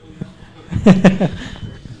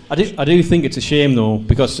 I do think it's a shame though,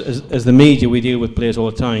 because as the media we deal with players all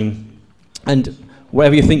the time, and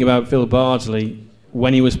whatever you think about Phil Bardsley,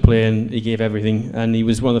 when he was playing he gave everything, and he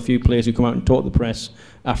was one of the few players who come out and talk to the press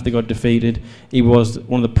after they got defeated. He was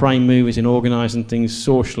one of the prime movers in organising things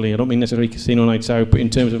socially. I don't mean necessarily casino nights out, but in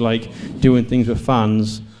terms of like doing things with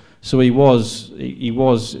fans. So he was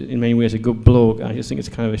in many ways a good bloke. I just think it's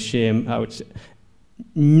kind of a shame how it's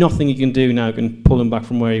nothing he can do now can pull him back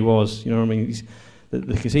from where he was. You know what I mean?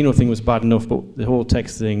 The casino thing was bad enough, but the whole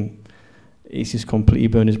text thing, he's just completely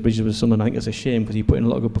burned his bridges with someone. I think it's a shame because he put in a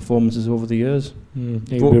lot of good performances over the years. He'll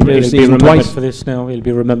be remembered for this now. He'll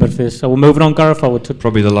be remembered for this. So we're moving on, Gareth.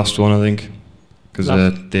 Probably the last one, I think, because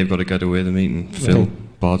they've got to get away the meeting. Phil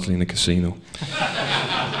Bardsley in a casino.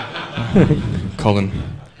 Colin.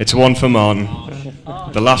 It's one for Martin.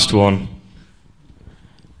 The last one.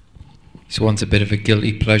 This one's a bit of a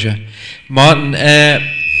guilty pleasure. Martin, I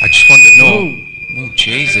just want to know. Oh,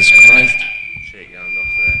 Jesus Christ. Shake your hand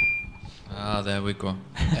off there. There we go.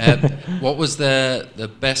 What was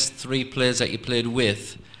the best three players that you played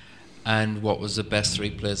with, and what was the best three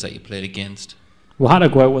players that you played against? We had to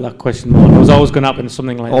go out with that question, Martin. It was always going to happen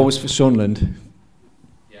something like always that. For Sunderland.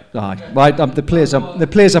 Right, the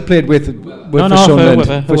players I played with for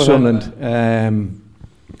Sunderland. For Sunderland,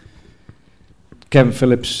 Kevin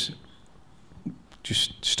Phillips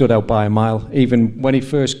just stood out by a mile. Even when he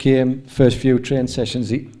first came, first few training sessions,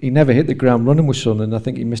 he never hit the ground running with Sunderland. I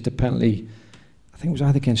think he missed a penalty. I think it was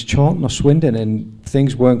either against Charlton or Swindon, and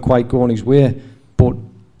things weren't quite going his way. But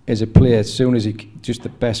as a player, as soon as just the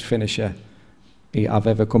best finisher I've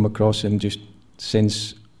ever come across, and just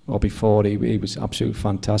since. Or before, he was absolutely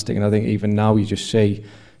fantastic, and I think even now you just see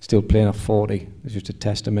still playing at 40. It's just a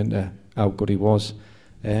testament to how good he was.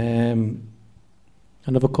 Another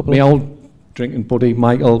couple. My old drinking buddy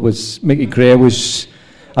Mickey Gray was.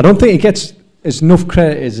 I don't think he gets as enough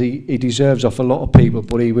credit as he deserves off a lot of people,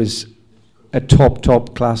 but he was a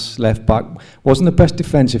top class left back. Wasn't the best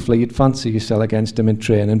defensively. You'd fancy yourself against him in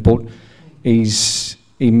training, but he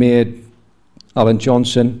made Alan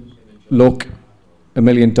Johnson look $1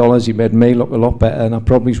 million. He made me look a lot better than I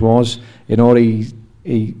probably was. You know, he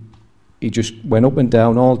just went up and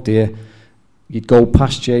down all day. You'd go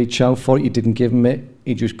past Jay, shout for it, you didn't give him it.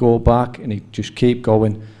 He'd just go back and he'd just keep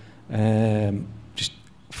going. Just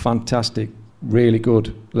fantastic, really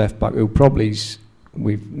good left back who probably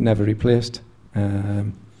we've never replaced.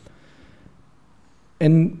 In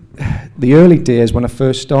the early days when I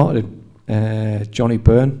first started, Johnny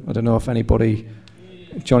Byrne, I don't know if anybody,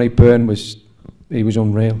 Johnny Byrne was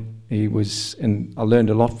unreal. And I learned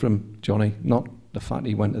a lot from Johnny, not the fact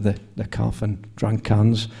he went to the calf and drank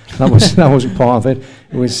cans. That wasn't part of it.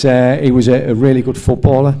 He was a really good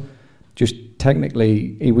footballer. Just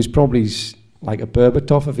technically, he was probably like a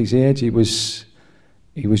Berbatov of his age. He just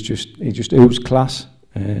oozed class,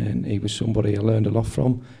 and he was somebody I learned a lot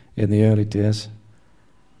from in the early days.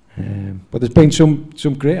 But there's been some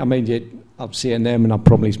great. I mean, I'm seeing them, and I'm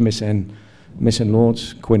probably missing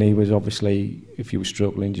loads. Quinny was obviously, if you were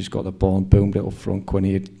struggling, just got the ball and boomed it up front.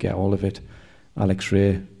 Quinny would get all of it. Alex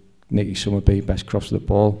Ray, Nicky Summerby, best cross of the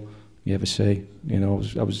ball you ever see. You know,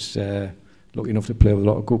 I was lucky enough to play with a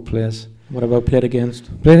lot of good players. What about played against?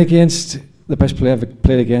 Played against, the best player I ever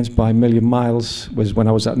played against by a million miles was when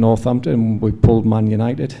I was at Northampton. We pulled Man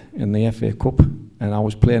United in the FA Cup, and I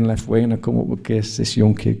was playing left wing, and I come up against this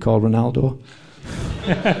young kid called Ronaldo.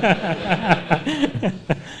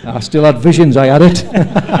 I still had visions, I had it.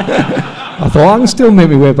 I thought I can still make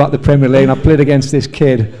my way back to the Premier League, and I played against this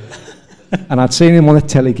kid. And I'd seen him on the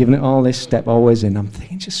telly giving it all this step always in. I'm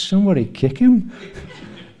thinking, just somebody kick him.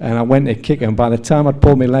 And I went to kick him. By the time I'd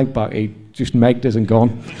pulled my leg back, he just megged us and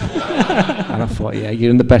gone. And I thought, yeah,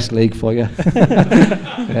 you're in the best league for you.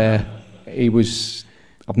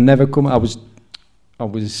 I've never come, I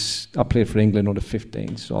played for England under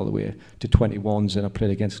 15s all the way to 21s, and I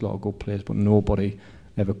played against a lot of good players, but nobody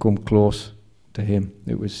ever come close to him.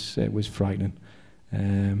 It was frightening.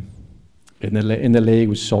 In the league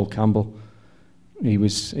was Sol Campbell. He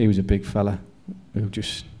was a big fella who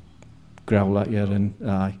just growl at you and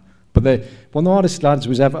aye. But one of the hardest lads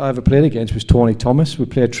I ever played against was Tony Thomas. We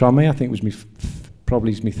played Tranmere. I think it was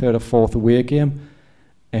probably my third or fourth away game,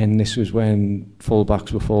 and this was when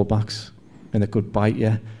fullbacks were fullbacks and they could bite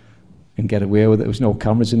you and get away with it. There was no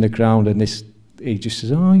cameras in the ground, and he just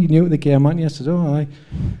says, "Oh, you new at the game, aren't you?" I said, "Oh, aye."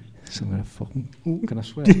 So I'm going to fucking, can I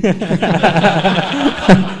swear?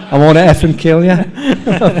 I want to F and kill you. I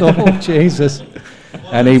thought, oh, Jesus.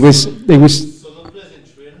 And he was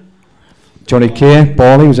Johnny Kay,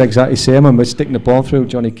 ball, he was exactly the same. I was sticking the ball through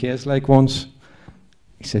Johnny Kay's leg once.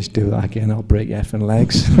 He says, "Do that again, I'll break your effing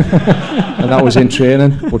legs." And that was in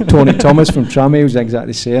training. But Tony Thomas from Tranmere was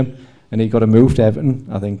exactly the same. And he got a move to Everton,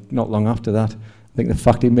 I think, not long after that. I think the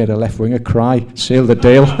fact he made a left winger cry sealed the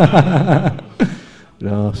deal.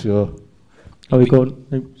 No, sure. Are we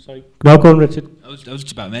going? Sorry. No, go on, Richard. I was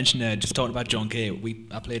just about to mention, just talking about John Kay.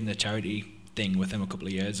 I played in a charity thing with him a couple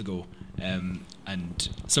of years ago, and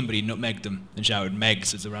somebody nutmegged him and shouted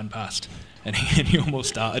 "Megs" as they ran past, and he almost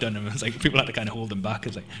started on him. It was like people had to kind of hold him back.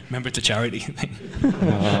 It's like, remember, it's a charity thing.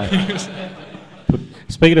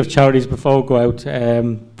 Speaking of charities, before we go out,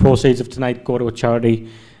 proceeds of tonight go to a charity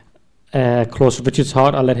close to Richard's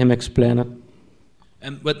heart. I'll let him explain it.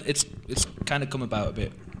 But it's kind of come about a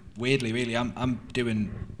bit weirdly, really. I'm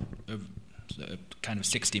doing a kind of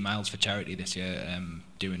 60 miles for charity this year,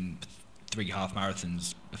 doing 3 half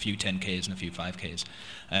marathons, a few 10Ks and a few 5Ks.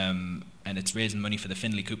 And it's raising money for the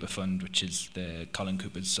Finlay Cooper Fund, which is the Colin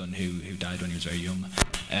Cooper's son who died when he was very young,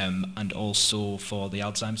 and also for the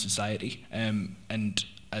Alzheimer's Society. And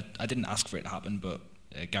I didn't ask for it to happen, but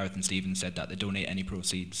Gareth and Stephen said that they donate any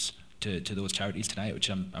proceeds to those charities tonight, which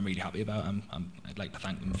I'm really happy about. I'd like to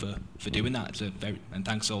thank them for doing that. And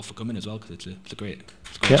thanks all for coming as well, because it's a great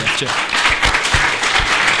gesture.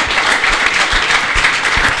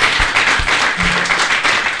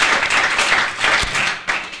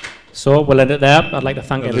 So we'll end it there. I'd like to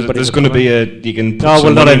thank everybody. There's going to be you can put no,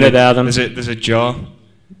 we'll not end it there then. There's a jar.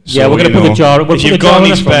 Yeah, we're going to put the jar. If you've got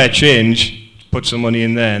any spare change, put some money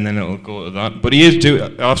in there, and then it'll go to that. But I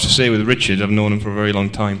have to say, with Richard, I've known him for a very long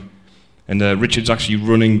time. And Richard's actually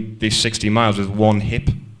running these 60 miles with one hip.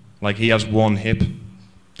 Like, he has one hip,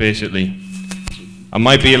 basically. I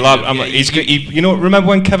might be allowed... remember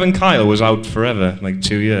when Kevin Kyle was out forever? Like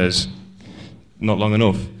 2 years? Not long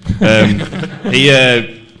enough.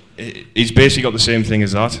 he's basically got the same thing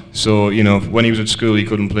as that. So, you know, when he was at school, he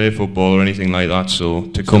couldn't play football or anything like that. So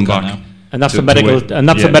to come back, and that's the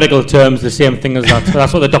medical terms, the same thing as that.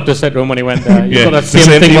 That's what the doctor said to him when he went there. Yeah, got that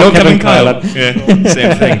same thing. You know, Kevin Kyle. Yeah,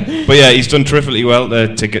 same thing. But yeah, he's done terrifically well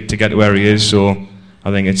to get to where he is. So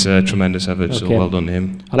I think it's a tremendous effort. So well done to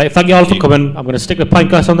him. I'd like to thank you all for coming. I'm going to stick the pint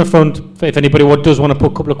glass on the front. If anybody does want to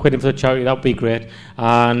put a couple of quid in for the charity, that would be great.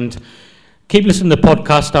 And keep listening to the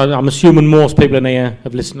podcast. I'm assuming most people in here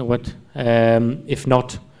have listened to it. If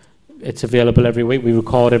not, it's available every week. We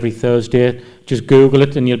record every Thursday. Just Google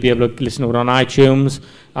it and you'll be able to listen to it on iTunes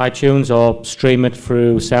or stream it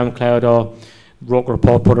through SoundCloud or Rock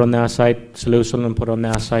Report put it on their site, Salute Sunderland put it on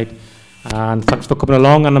their site. And thanks for coming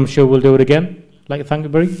along, and I'm sure we'll do it again. Like to thank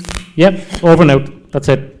everybody. Yep, over and out. That's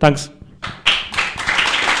it. Thanks.